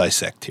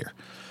dissect here.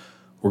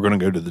 We're going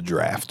to go to the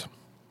draft.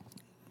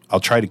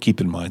 I'll try to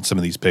keep in mind some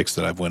of these picks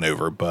that I've went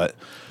over, but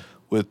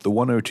with the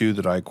 102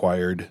 that I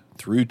acquired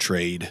through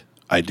trade,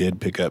 I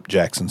did pick up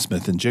Jackson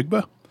Smith and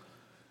Jigba.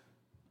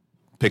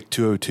 Pick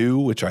 202,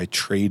 which I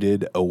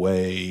traded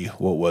away.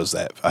 What was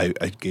that? I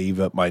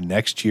gave up my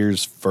next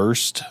year's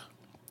first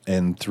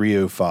and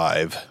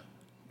 305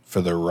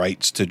 for the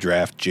rights to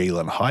draft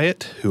Jalen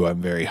Hyatt, who I'm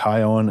very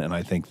high on, and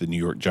I think the New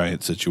York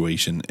Giants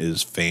situation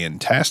is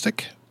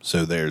fantastic.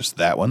 So there's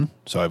that one.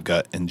 So I've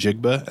got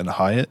Njigba and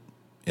Hyatt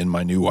in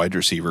my new wide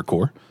receiver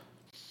core.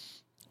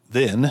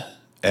 Then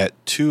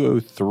at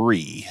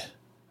 203,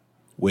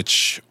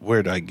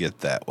 where did I get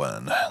that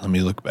one? Let me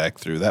look back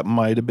through. That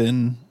might have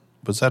been,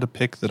 was that a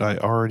pick that I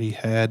already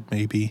had?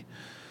 Maybe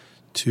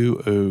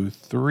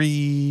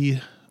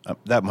 203.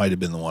 That might have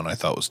been the one I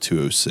thought was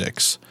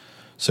 206.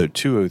 So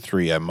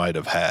 203 I might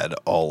have had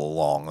all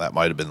along. That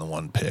might have been the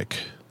one pick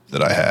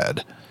that I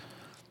had.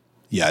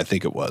 Yeah, I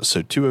think it was.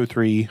 So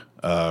 203,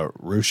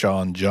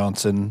 Roschon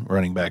Johnson,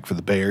 running back for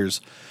the Bears.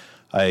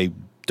 I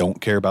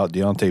don't care about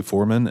Deontay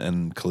Foreman,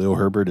 and Khalil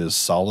Herbert is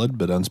solid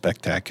but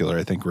unspectacular.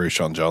 I think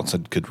Roschon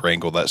Johnson could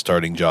wrangle that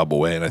starting job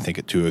away, and I think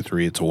at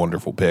 203 it's a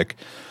wonderful pick.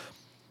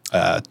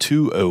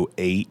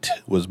 208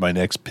 was my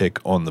next pick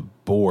on the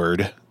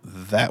board.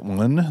 That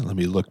one, let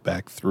me look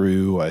back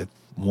through. I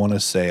want to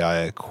say I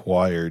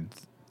acquired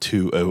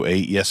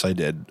 208. Yes, I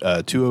did.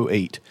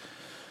 208.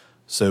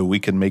 So we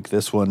can make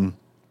this one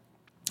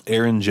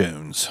Aaron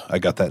Jones. I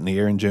got that in the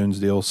Aaron Jones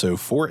deal. So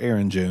for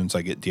Aaron Jones,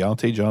 I get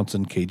Deontay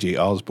Johnson, KJ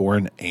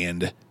Osborne,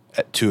 and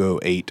at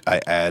 208, I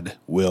add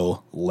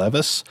Will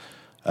Levis.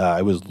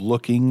 I was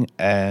looking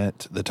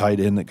at the tight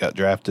end that got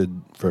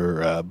drafted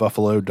for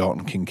Buffalo,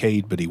 Dalton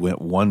Kincaid, but he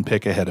went one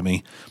pick ahead of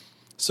me.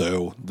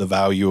 So the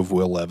value of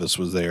Will Levis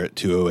was there at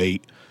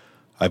 208.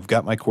 I've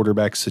got my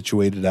quarterback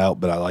situated out,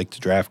 but I like to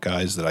draft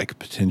guys that I could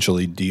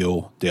potentially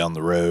deal down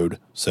the road.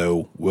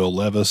 So Will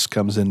Levis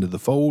comes into the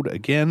fold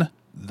again.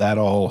 That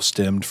all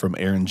stemmed from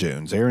Aaron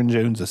Jones. Aaron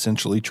Jones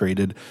essentially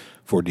traded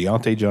for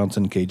Deontay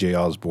Johnson, KJ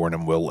Osborne,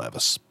 and Will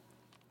Levis.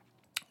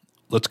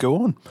 Let's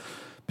go on.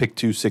 Pick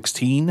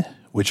 216,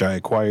 which I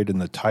acquired in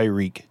the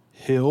Tyreek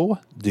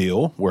Hill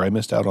deal, where I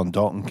missed out on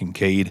Dalton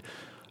Kincaid.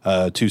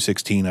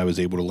 216, I was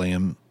able to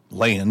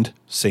land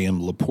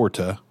Sam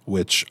Laporta,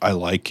 which I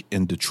like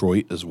in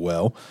Detroit as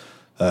well.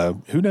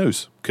 Who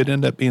knows? Could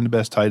end up being the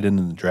best tight end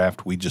in the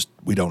draft. We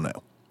don't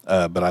know.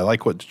 But I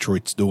like what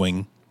Detroit's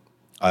doing.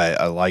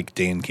 I like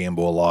Dan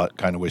Campbell a lot.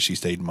 Kind of wish he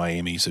stayed in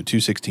Miami. So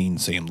 216,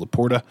 Sam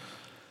Laporta.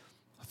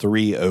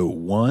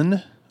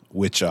 301,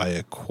 which I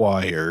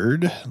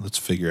acquired. Let's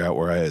figure out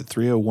where I had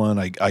 301.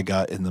 I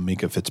got in the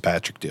Minka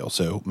Fitzpatrick deal.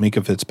 So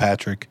Minka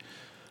Fitzpatrick,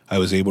 I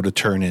was able to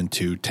turn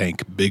into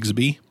Tank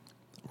Bigsby,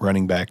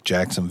 running back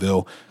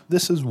Jacksonville.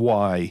 This is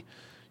why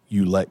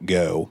you let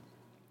go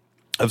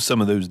of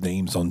some of those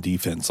names on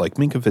defense. Like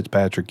Minka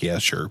Fitzpatrick, yeah,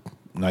 sure,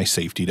 nice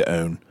safety to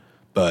own.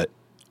 But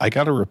I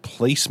got a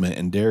replacement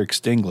in Derek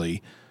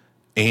Stingley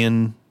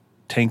and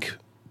Tank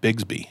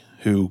Bigsby,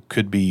 who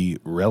could be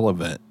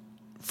relevant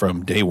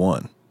from day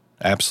one.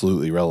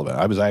 Absolutely relevant.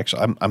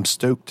 I'm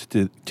stoked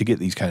to get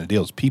these kind of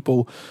deals.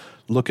 People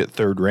look at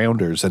third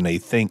rounders and they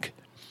think,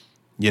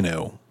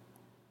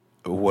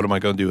 what am I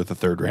going to do with a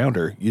third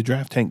rounder? You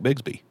draft Tank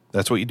Bigsby.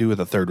 That's what you do with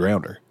a third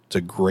rounder. It's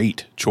a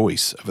great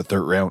choice of a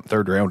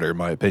third rounder, in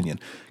my opinion.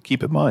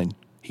 Keep in mind,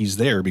 he's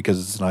there because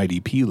it's an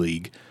IDP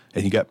league,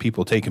 and you got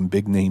people taking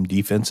big name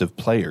defensive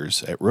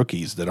players at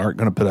rookies that aren't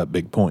going to put up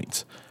big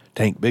points.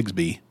 Tank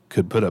Bigsby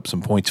could put up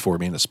some points for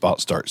me in a spot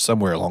start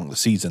somewhere along the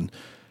season.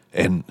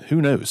 And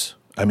who knows?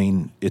 I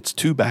mean, it's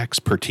 2 backs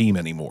per team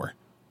anymore.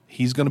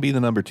 He's going to be the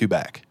number 2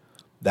 back.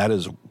 That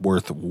is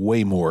worth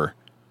way more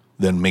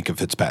than Minkah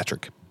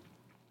Fitzpatrick.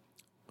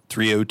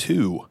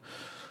 302.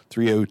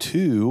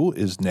 302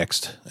 is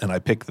next, and I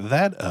picked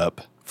that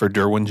up for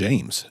Derwin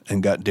James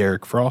and got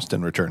Derek Frost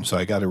in return. So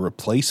I got a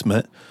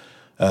replacement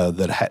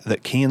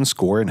that can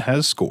score and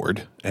has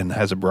scored and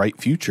has a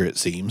bright future, it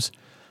seems.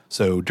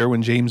 So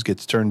Derwin James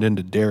gets turned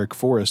into Derek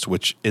Forrest,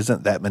 which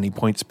isn't that many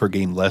points per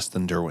game less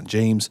than Derwin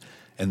James.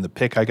 And the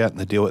pick I got in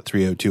the deal at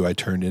 302, I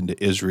turned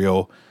into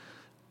Israel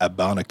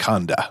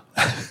Abanikanda.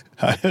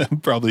 I'm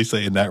probably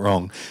saying that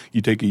wrong.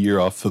 You take a year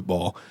off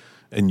football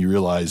and you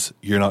realize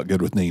you're not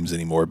good with names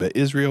anymore. But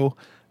Israel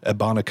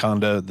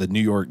Abanikanda, the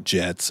New York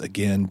Jets,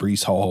 again,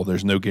 Breece Hall,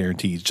 there's no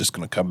guarantee he's just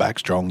going to come back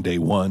strong day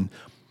one.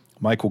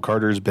 Michael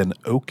Carter's been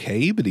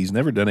okay, but he's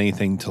never done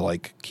anything to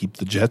keep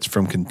the Jets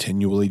from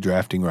continually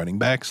drafting running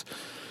backs.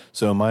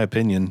 So in my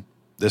opinion,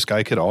 this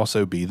guy could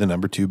also be the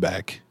number 2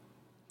 back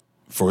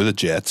for the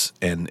Jets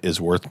and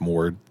is worth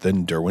more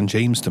than Derwin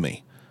James to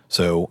me.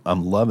 So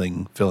I'm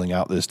loving filling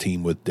out this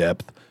team with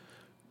depth.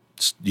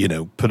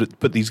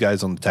 Put these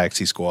guys on the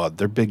taxi squad.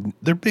 They're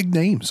big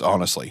names,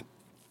 honestly.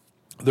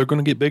 They're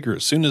going to get bigger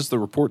as soon as the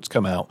reports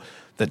come out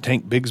that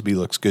Tank Bigsby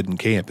looks good in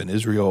camp and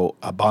Israel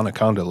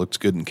Abanikanda looks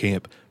good in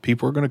camp.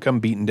 People are going to come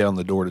beating down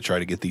the door to try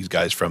to get these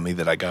guys from me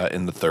that I got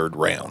in the 3rd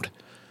round.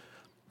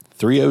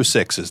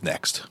 306 is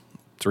next.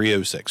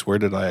 306. Where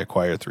did I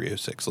acquire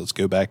 306? Let's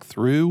go back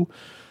through.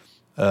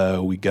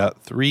 We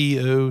got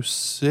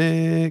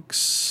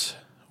 306.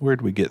 Where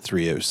did we get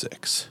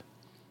 306?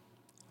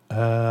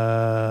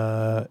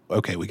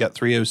 Okay, we got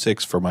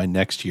 306 for my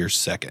next year's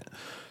second.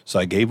 So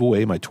I gave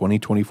away my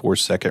 2024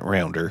 second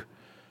rounder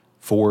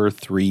for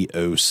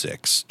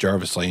 306.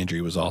 Jarvis Landry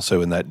was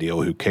also in that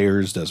deal. Who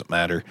cares? Doesn't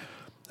matter.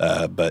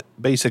 But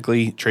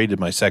basically traded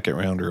my second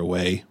rounder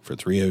away for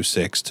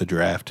 306 to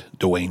draft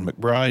Dwayne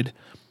McBride,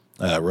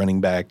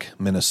 running back,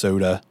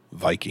 Minnesota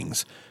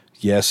Vikings.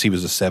 Yes, he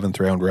was a 7th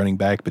round running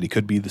back, but he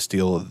could be the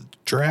steal of the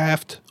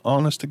draft.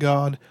 Honest to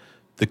God,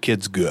 the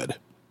kid's good.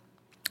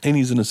 And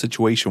he's in a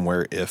situation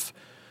where if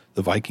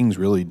the Vikings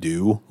really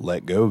do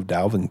let go of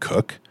Dalvin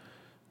Cook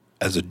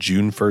as a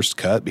June 1st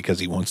cut because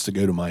he wants to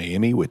go to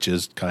Miami, which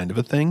is kind of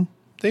a thing,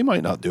 they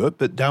might not do it.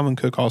 But Dalvin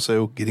Cook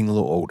also getting a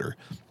little older.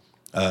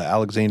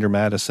 Alexander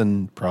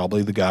Madison,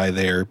 probably the guy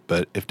there.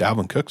 But if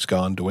Dalvin Cook's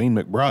gone,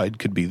 Dwayne McBride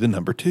could be the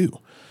number 2.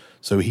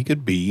 So he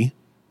could be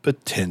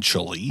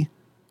potentially,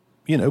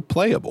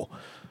 playable.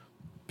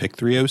 Pick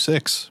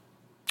 306.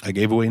 I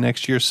gave away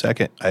next year's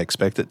second. I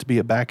expect it to be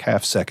a back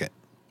half second.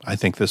 I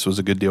think this was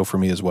a good deal for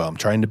me as well. I'm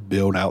trying to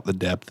build out the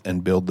depth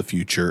and build the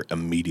future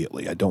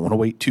immediately. I don't want to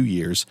wait 2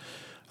 years.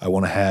 I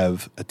want to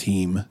have a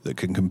team that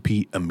can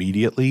compete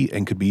immediately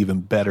and could be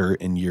even better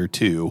in year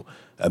 2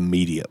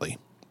 immediately.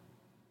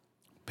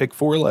 Pick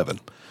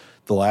 411,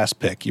 the last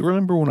pick. You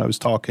remember when I was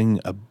talking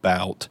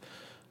about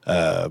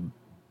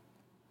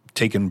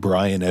taking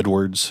Brian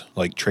Edwards,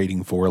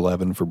 trading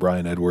 411 for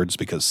Brian Edwards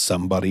because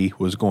somebody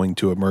was going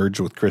to emerge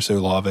with Chris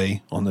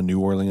Olave on the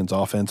New Orleans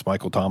offense.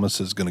 Michael Thomas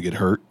is going to get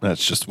hurt.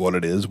 That's just what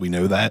it is. We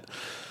know that.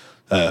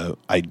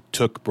 I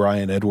took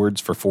Brian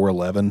Edwards for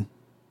 411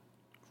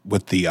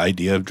 with the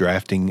idea of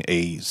drafting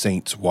a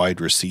Saints wide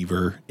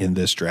receiver in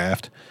this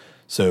draft.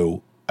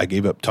 So I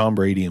gave up Tom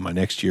Brady in my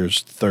next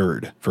year's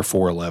 3rd for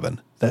 411.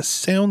 That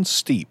sounds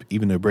steep,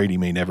 even though Brady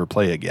may never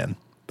play again.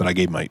 But I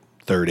gave my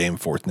 3rd and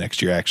 4th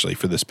next year, actually,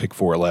 for this pick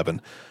 411,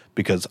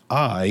 because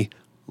I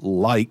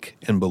like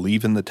and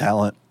believe in the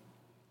talent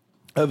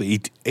of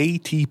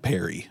A.T.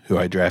 Perry, who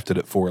I drafted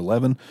at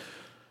 411.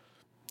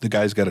 The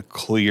guy's got a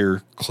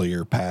clear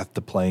path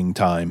to playing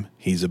time.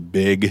 He's a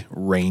big,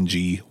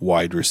 rangy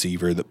wide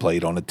receiver that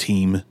played on a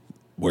team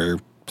where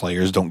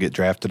players don't get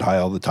drafted high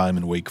all the time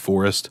in Wake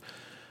Forest.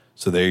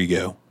 So there you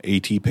go.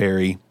 A.T.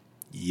 Perry.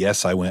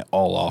 Yes, I went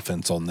all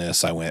offense on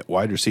this. I went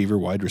wide receiver,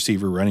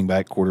 running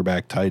back,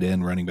 quarterback, tight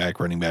end, running back,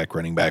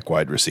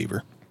 wide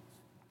receiver.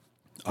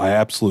 I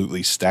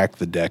absolutely stacked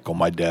the deck on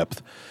my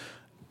depth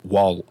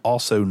while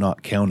also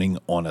not counting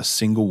on a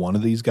single one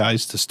of these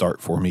guys to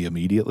start for me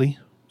immediately.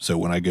 So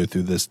when I go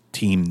through this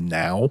team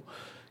now,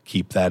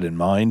 keep that in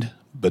mind.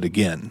 But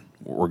again,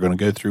 we're going to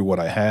go through what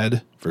I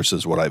had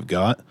versus what I've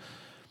got.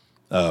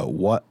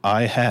 What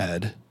I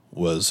had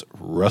was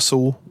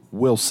Russell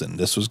Wilson.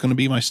 This was going to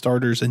be my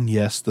starters, and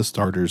yes, the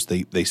starters,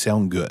 they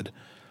sound good,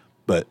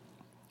 but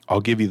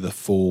I'll give you the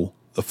full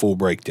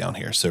breakdown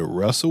here. So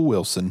Russell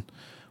Wilson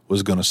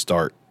was going to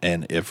start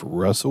And if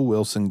Russell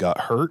Wilson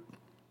got hurt,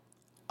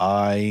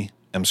 I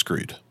am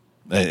screwed.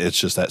 It's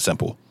just that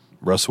simple.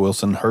 Russell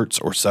Wilson hurts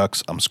or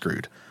sucks, I'm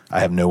screwed. I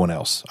have no one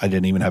else. I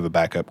didn't even have a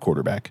backup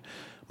quarterback.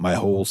 My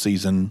whole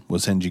season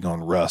was hinging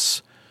on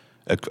Russ.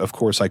 Of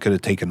course, I could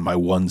have taken my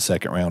 1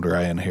 second rounder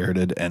I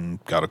inherited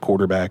and got a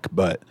quarterback,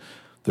 but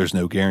there's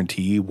no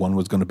guarantee one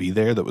was going to be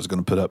there that was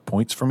going to put up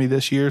points for me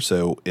this year.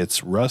 So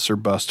it's Russ or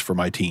bust for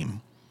my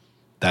team.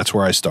 That's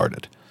where I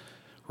started.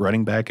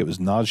 Running back, it was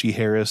Najee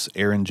Harris,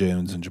 Aaron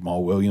Jones, and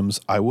Jamal Williams.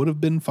 I would have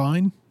been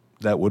fine.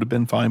 That would have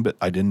been fine, but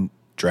I didn't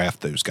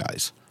draft those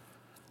guys.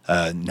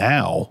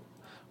 Now,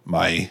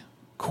 my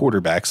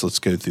quarterbacks, let's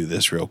go through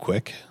this real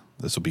quick.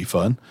 This will be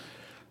fun.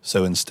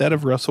 So instead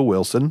of Russell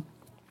Wilson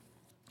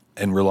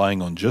and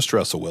relying on just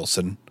Russell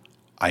Wilson,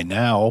 I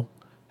now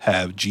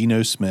have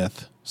Geno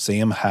Smith,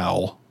 Sam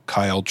Howell,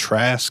 Kyle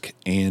Trask,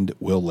 and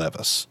Will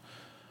Levis.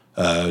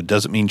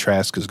 Doesn't mean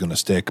Trask is going to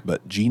stick,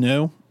 but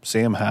Geno,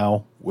 Sam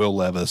Howell, Will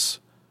Levis,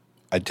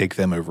 I'd take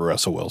them over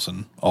Russell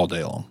Wilson all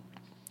day long.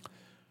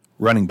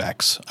 Running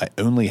backs, I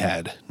only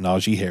had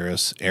Najee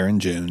Harris, Aaron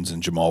Jones,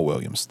 and Jamal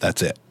Williams.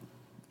 That's it.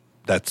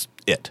 That's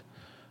it.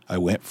 I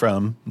went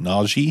from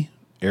Najee,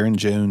 Aaron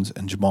Jones,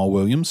 and Jamal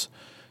Williams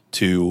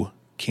to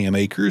Cam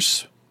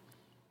Akers,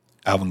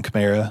 Alvin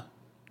Kamara,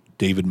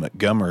 David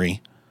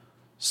Montgomery,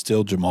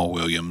 still Jamal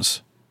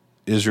Williams,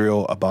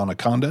 Israel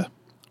Abanikanda,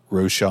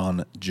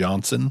 Roshan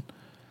Johnson,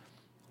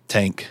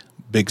 Tank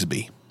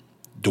Bigsby,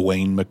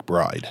 Dwayne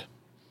McBride.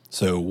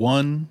 So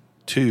 1,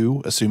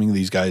 2, assuming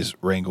these guys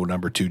wrangle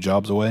number 2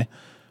 jobs away,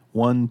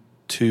 1,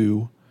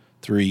 2,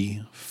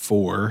 3,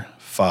 4,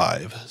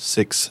 5,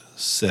 6,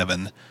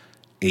 7,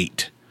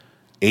 8.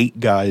 8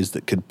 guys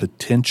that could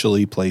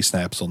potentially play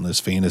snaps on this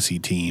fantasy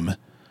team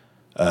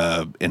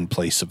in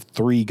place of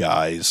 3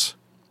 guys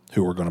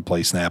who were going to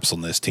play snaps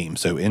on this team.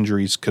 So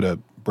injuries could have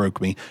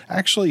broke me.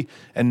 Actually,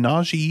 and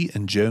Najee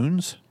and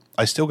Jones,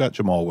 I still got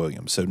Jamal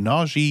Williams. So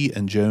Najee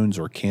and Jones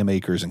or Cam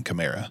Akers and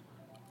Kamara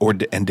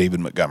and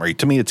David Montgomery.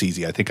 To me, it's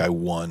easy. I think I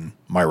won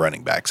my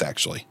running backs,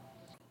 actually.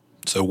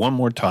 So one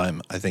more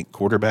time, I think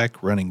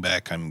quarterback, running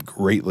back, I'm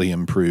greatly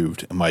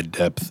improved, and my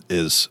depth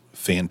is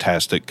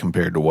fantastic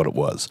compared to what it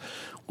was,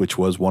 which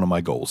was one of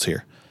my goals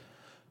here.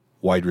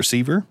 Wide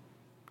receiver,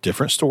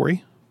 different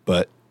story,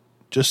 but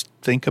just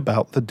think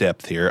about the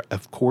depth here.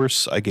 Of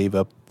course, I gave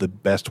up the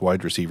best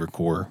wide receiver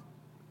core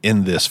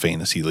in this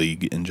fantasy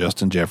league in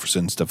Justin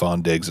Jefferson,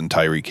 Stephon Diggs, and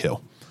Tyreek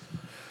Hill.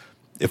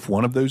 If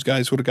one of those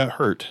guys would have got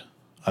hurt,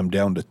 I'm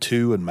down to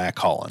 2 and Mac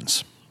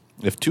Hollins.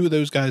 If 2 of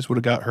those guys would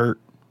have got hurt,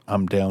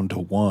 I'm down to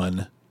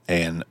 1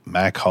 and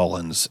Mac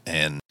Hollins.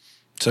 And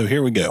so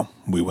here we go.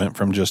 We went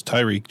from just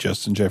Tyreek,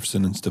 Justin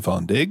Jefferson, and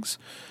Stephon Diggs.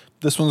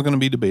 This one's going to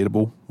be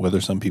debatable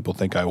whether some people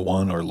think I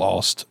won or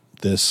lost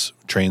this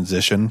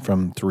transition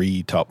from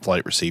 3 top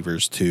flight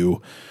receivers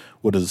to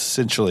what is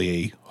essentially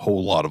a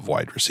whole lot of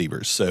wide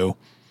receivers. So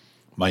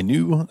my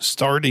new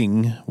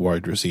starting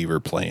wide receiver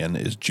plan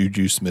is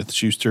Juju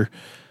Smith-Schuster,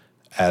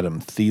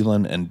 Adam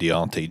Thielen, and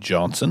Deontay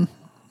Johnson.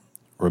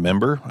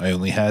 Remember, I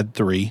only had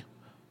 3.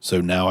 So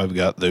now I've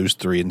got those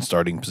 3 in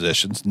starting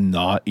positions,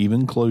 not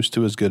even close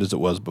to as good as it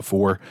was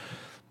before,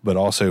 but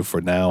also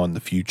for now in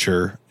the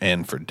future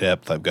and for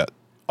depth, I've got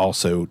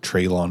also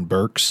Treylon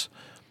Burks,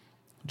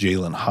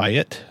 Jalen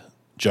Hyatt,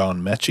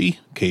 John Mechie,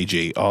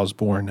 KJ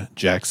Osborne,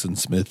 Jackson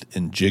Smith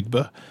and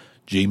Jigba,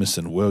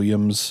 Jameson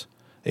Williams,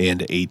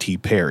 and A.T.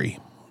 Perry.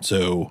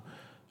 So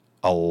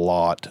a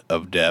lot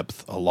of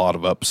depth, a lot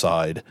of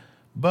upside,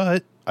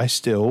 but I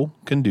still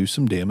can do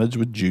some damage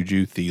with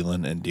Juju,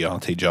 Thielen, and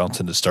Deontay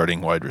Johnson as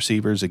starting wide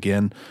receivers.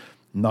 Again,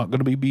 not going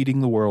to be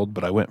beating the world,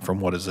 but I went from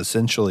what is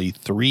essentially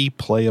 3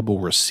 playable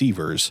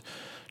receivers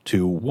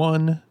to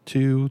 1,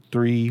 2,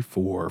 3,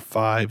 4,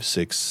 5,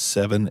 6,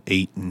 7,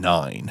 8,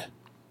 9.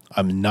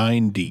 I'm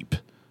 9 deep.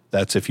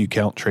 That's if you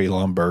count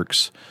Treylon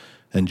Burks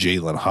and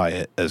Jalen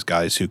Hyatt as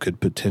guys who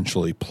could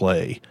potentially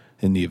play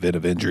in the event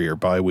of injury or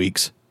bye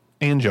weeks,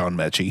 and John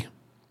Mechie.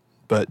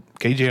 But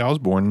KJ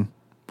Osborne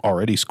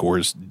already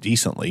scores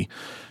decently.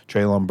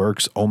 Treylon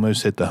Burks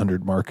almost hit the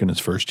 100 mark in his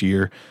first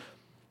year.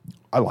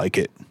 I like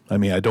it. I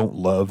mean, I don't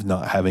love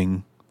not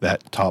having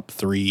that top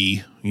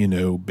 3,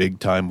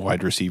 big-time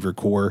wide receiver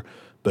core,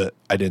 but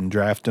I didn't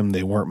draft them.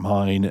 They weren't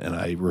mine, and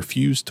I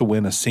refused to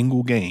win a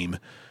single game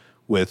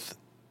with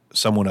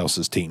someone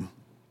else's team.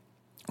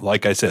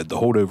 Like I said, the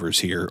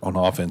holdovers here on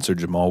offense are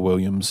Jamal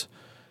Williams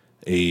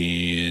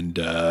and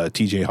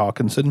TJ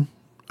Hawkinson.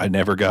 I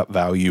never got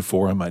value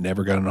for him. I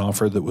never got an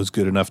offer that was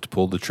good enough to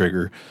pull the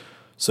trigger.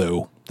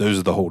 So those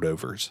are the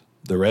holdovers.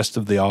 The rest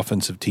of the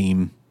offensive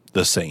team,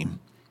 the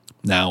same.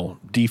 Now,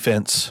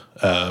 defense,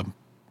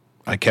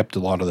 I kept a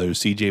lot of those.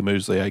 C.J.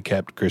 Mosley I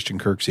kept. Christian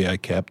Kirksey I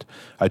kept.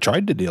 I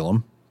tried to deal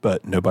them,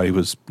 but nobody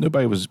was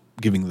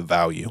giving the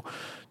value.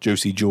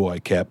 Josie Jewell I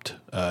kept.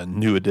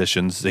 New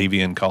additions,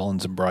 Xavier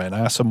Collins and Brian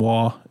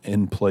Asamoah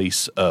in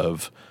place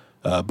of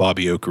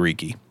Bobby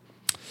Okereke.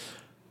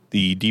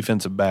 The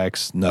defensive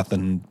backs,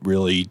 nothing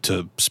really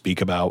to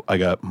speak about. I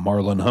got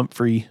Marlon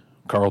Humphrey,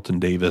 Carlton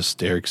Davis,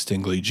 Derek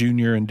Stingley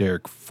Jr., and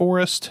Derek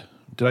Forrest.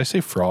 Did I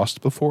say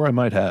Frost before? I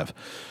might have.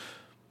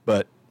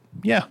 But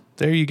yeah,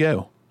 there you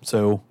go.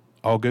 So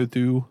I'll go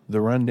through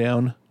the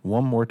rundown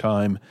one more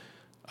time.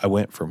 I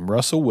went from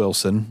Russell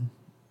Wilson,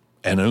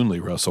 and only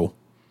Russell,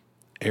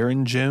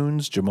 Aaron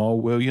Jones, Jamal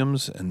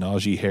Williams, and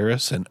Najee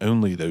Harris, and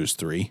only those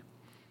three.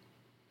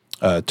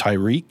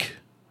 Tyreek,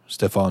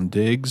 Stephon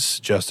Diggs,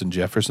 Justin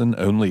Jefferson,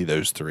 only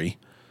those three.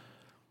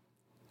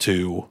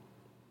 To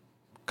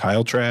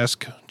Kyle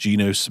Trask,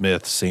 Geno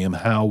Smith, Sam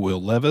Howell,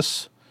 Will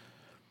Levis,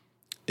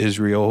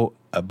 Israel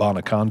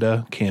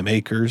Abanikanda, Cam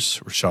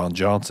Akers, Rashawn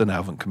Johnson,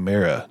 Alvin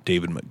Kamara,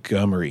 David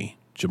Montgomery,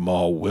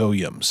 Jamal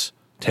Williams,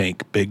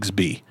 Tank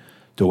Bigsby,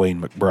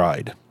 Dwayne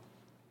McBride,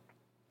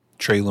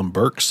 Traylon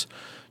Burks,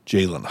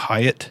 Jalen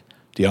Hyatt,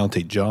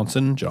 Deontay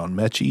Johnson, John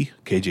Mechie,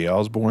 KJ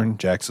Osborne,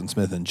 Jackson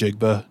Smith and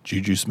Jigba,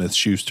 Juju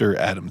Smith-Schuster,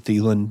 Adam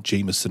Thielen,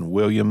 Jamison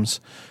Williams,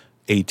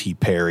 A.T.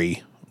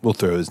 Perry. We'll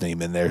throw his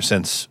name in there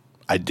since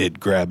I did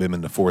grab him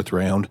in the 4th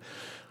round.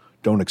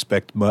 Don't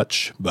expect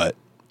much, but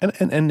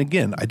and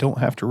again, I don't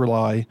have to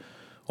rely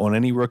on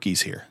any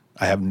rookies here.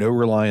 I have no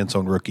reliance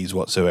on rookies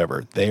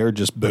whatsoever. They are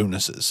just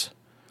bonuses.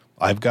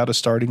 I've got a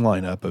starting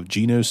lineup of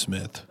Geno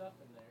Smith,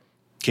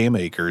 Cam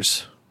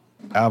Akers,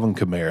 Alvin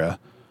Kamara.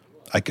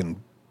 I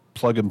can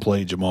plug and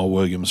play Jamal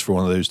Williams for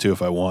one of those two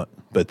if I want.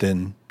 But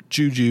then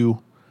Juju,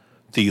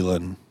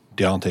 Thielen,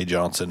 Deontay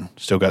Johnson,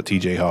 still got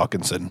TJ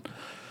Hawkinson.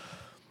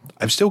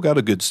 I've still got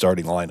a good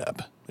starting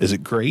lineup. Is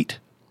it great?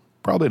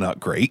 Probably not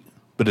great,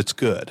 but it's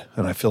good.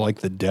 And I feel like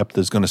the depth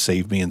is going to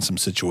save me in some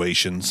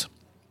situations.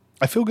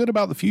 I feel good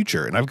about the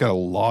future, and I've got a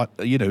lot,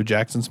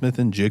 Jackson Smith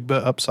and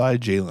Jigba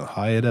upside, Jalen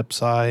Hyatt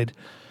upside,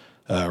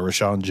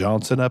 Rashawn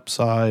Johnson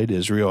upside,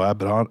 Israel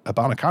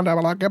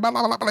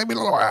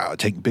Abanikanda,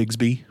 Tank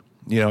Bigsby.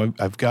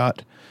 I've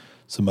got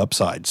some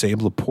upside. Sam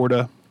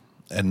Laporta,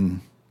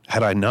 and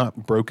had I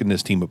not broken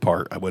this team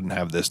apart, I wouldn't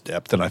have this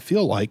depth. And I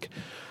feel like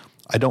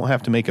I don't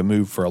have to make a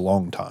move for a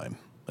long time,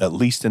 at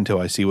least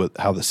until I see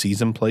how the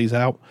season plays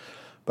out.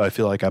 But I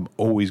feel like I'm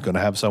always going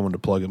to have someone to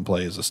plug and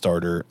play as a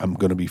starter. I'm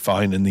going to be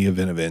fine in the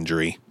event of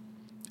injury.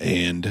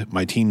 And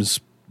my team's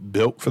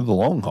built for the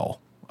long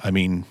haul. I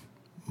mean,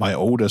 my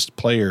oldest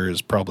player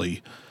is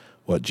probably,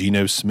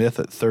 Geno Smith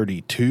at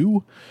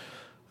 32?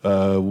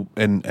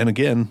 And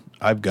again,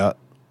 I've got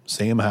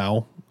Sam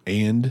Howell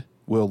and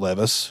Will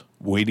Levis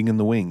waiting in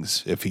the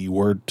wings if he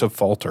were to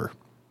falter.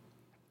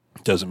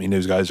 Doesn't mean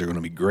those guys are going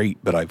to be great,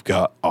 but I've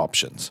got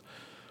options.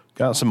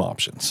 Got some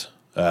options.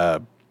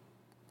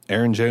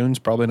 Aaron Jones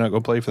probably not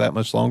going to play for that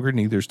much longer.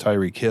 Neither's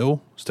Tyreek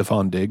Hill.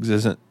 Stephon Diggs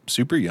isn't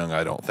super young,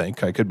 I don't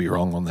think. I could be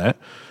wrong on that.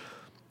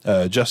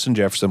 Justin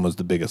Jefferson was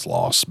the biggest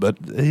loss, but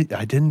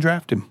I didn't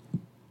draft him.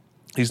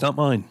 He's not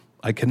mine.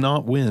 I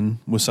cannot win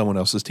with someone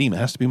else's team. It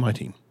has to be my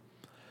team.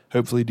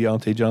 Hopefully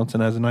Deontay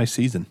Johnson has a nice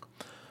season.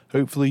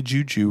 Hopefully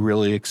Juju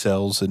really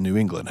excels in New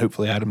England.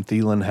 Hopefully Adam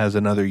Thielen has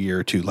another year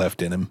or two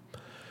left in him.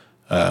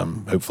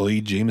 Hopefully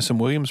Jamison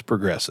Williams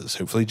progresses.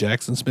 Hopefully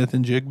Jackson Smith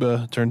and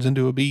Jigba turns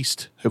into a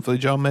beast. Hopefully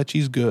John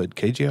Mechie's good.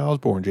 KJ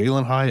Osborne,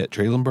 Jalen Hyatt,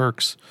 Traylon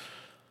Burks.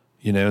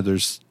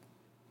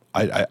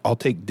 I'll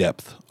take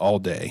depth all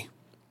day.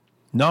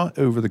 Not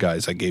over the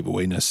guys I gave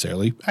away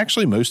necessarily.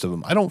 Actually, most of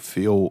them. I don't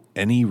feel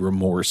any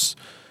remorse.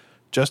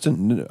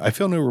 I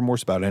feel no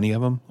remorse about any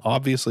of them.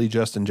 Obviously,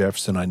 Justin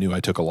Jefferson, I knew I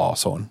took a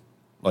loss on.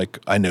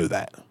 I know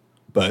that.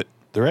 But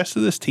the rest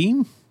of this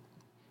team,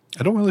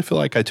 I don't really feel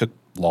like I took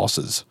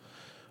losses.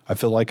 I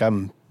feel like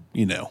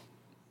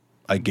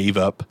I gave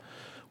up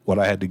what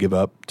I had to give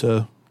up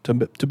to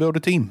build a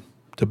team,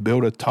 to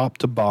build a top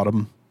to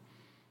bottom,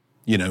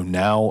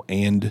 now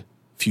and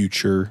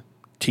future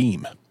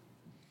team.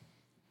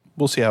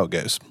 We'll see how it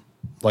goes.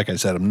 Like I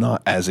said, I'm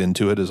not as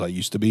into it as I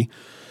used to be.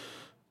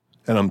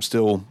 And I'm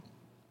still,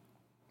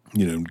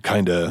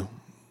 kind of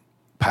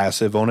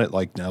passive on it.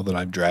 Like now that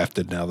I've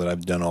drafted, now that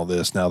I've done all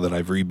this, now that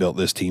I've rebuilt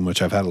this team,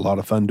 which I've had a lot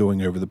of fun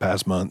doing over the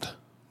past month.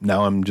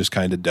 Now I'm just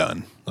kind of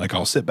done.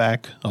 I'll sit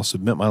back, I'll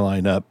submit my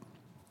lineup,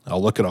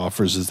 I'll look at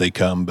offers as they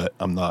come, but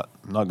I'm not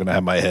going to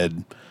have my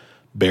head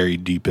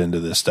buried deep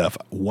into this stuff.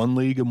 One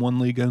league and one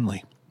league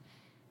only.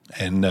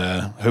 And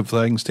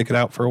hopefully I can stick it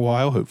out for a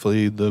while.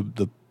 Hopefully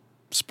the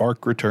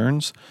spark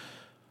returns.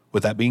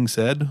 With that being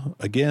said,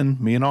 again,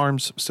 me and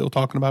Arms still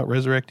talking about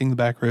resurrecting the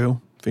Back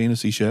Row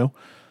Fantasy Show.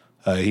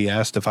 He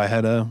asked if I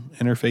had a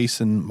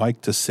interface and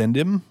mic to send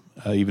him.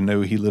 Even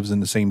though he lives in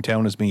the same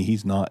town as me,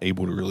 he's not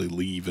able to really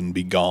leave and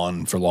be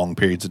gone for long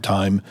periods of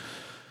time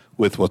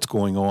with what's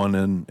going on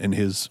in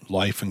his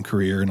life and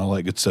career and all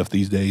that good stuff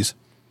these days.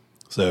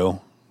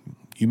 So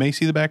you may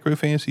see the Back Row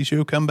Fantasy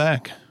Show come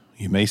back.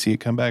 You may see it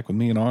come back with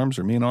me and Arms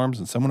or me and Arms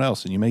and someone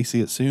else, and you may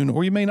see it soon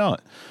or you may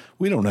not.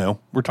 We don't know.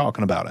 We're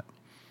talking about it.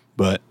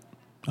 But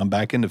I'm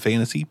back into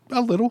fantasy a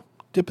little,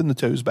 dipping the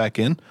toes back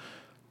in.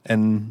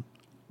 And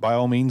by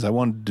all means, I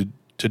wanted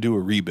to do a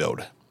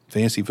rebuild.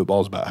 Fantasy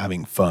football is about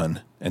having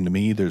fun. And to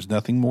me, there's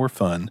nothing more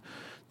fun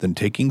than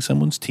taking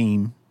someone's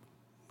team,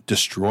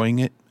 destroying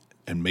it,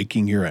 and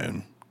making your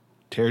own.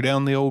 Tear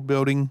down the old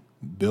building,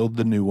 build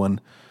the new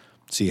one,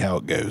 see how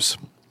it goes.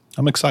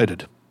 I'm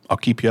excited. I'll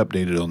keep you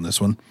updated on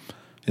this one.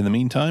 In the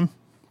meantime,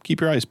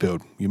 keep your eyes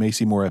peeled. You may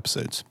see more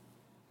episodes.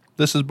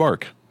 This is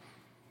Bark.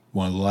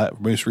 One of the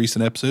most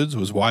recent episodes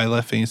was why I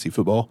left fantasy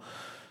football.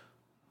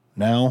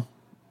 Now,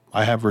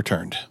 I have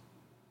returned.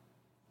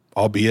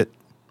 Albeit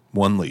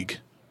one league.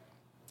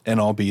 And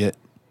albeit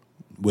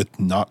with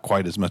not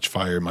quite as much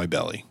fire in my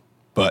belly.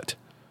 But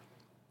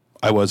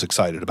I was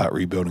excited about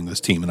rebuilding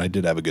this team, and I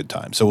did have a good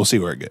time. So we'll see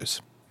where it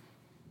goes.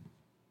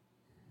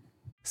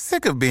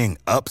 Sick of being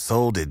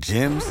upsold at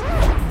gyms?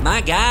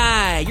 My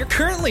guy, you're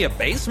currently a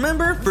base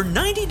member? For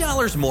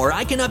 $90 more,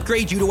 I can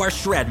upgrade you to our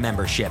Shred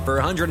membership. For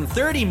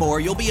 $130 more,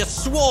 you'll be a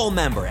Swole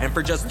member. And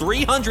for just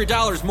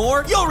 $300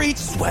 more, you'll reach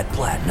Sweat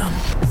Platinum.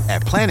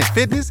 At Planet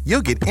Fitness,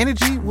 you'll get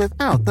energy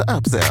without the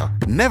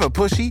upsell. Never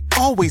pushy,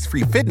 always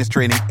free fitness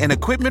training and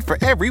equipment for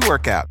every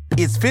workout.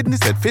 It's fitness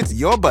that fits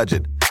your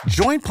budget.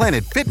 Join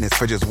Planet Fitness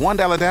for just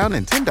 $1 down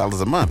and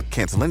 $10 a month.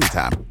 Cancel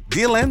anytime.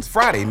 Deal ends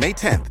Friday, May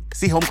 10th.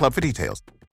 See Home Club for details.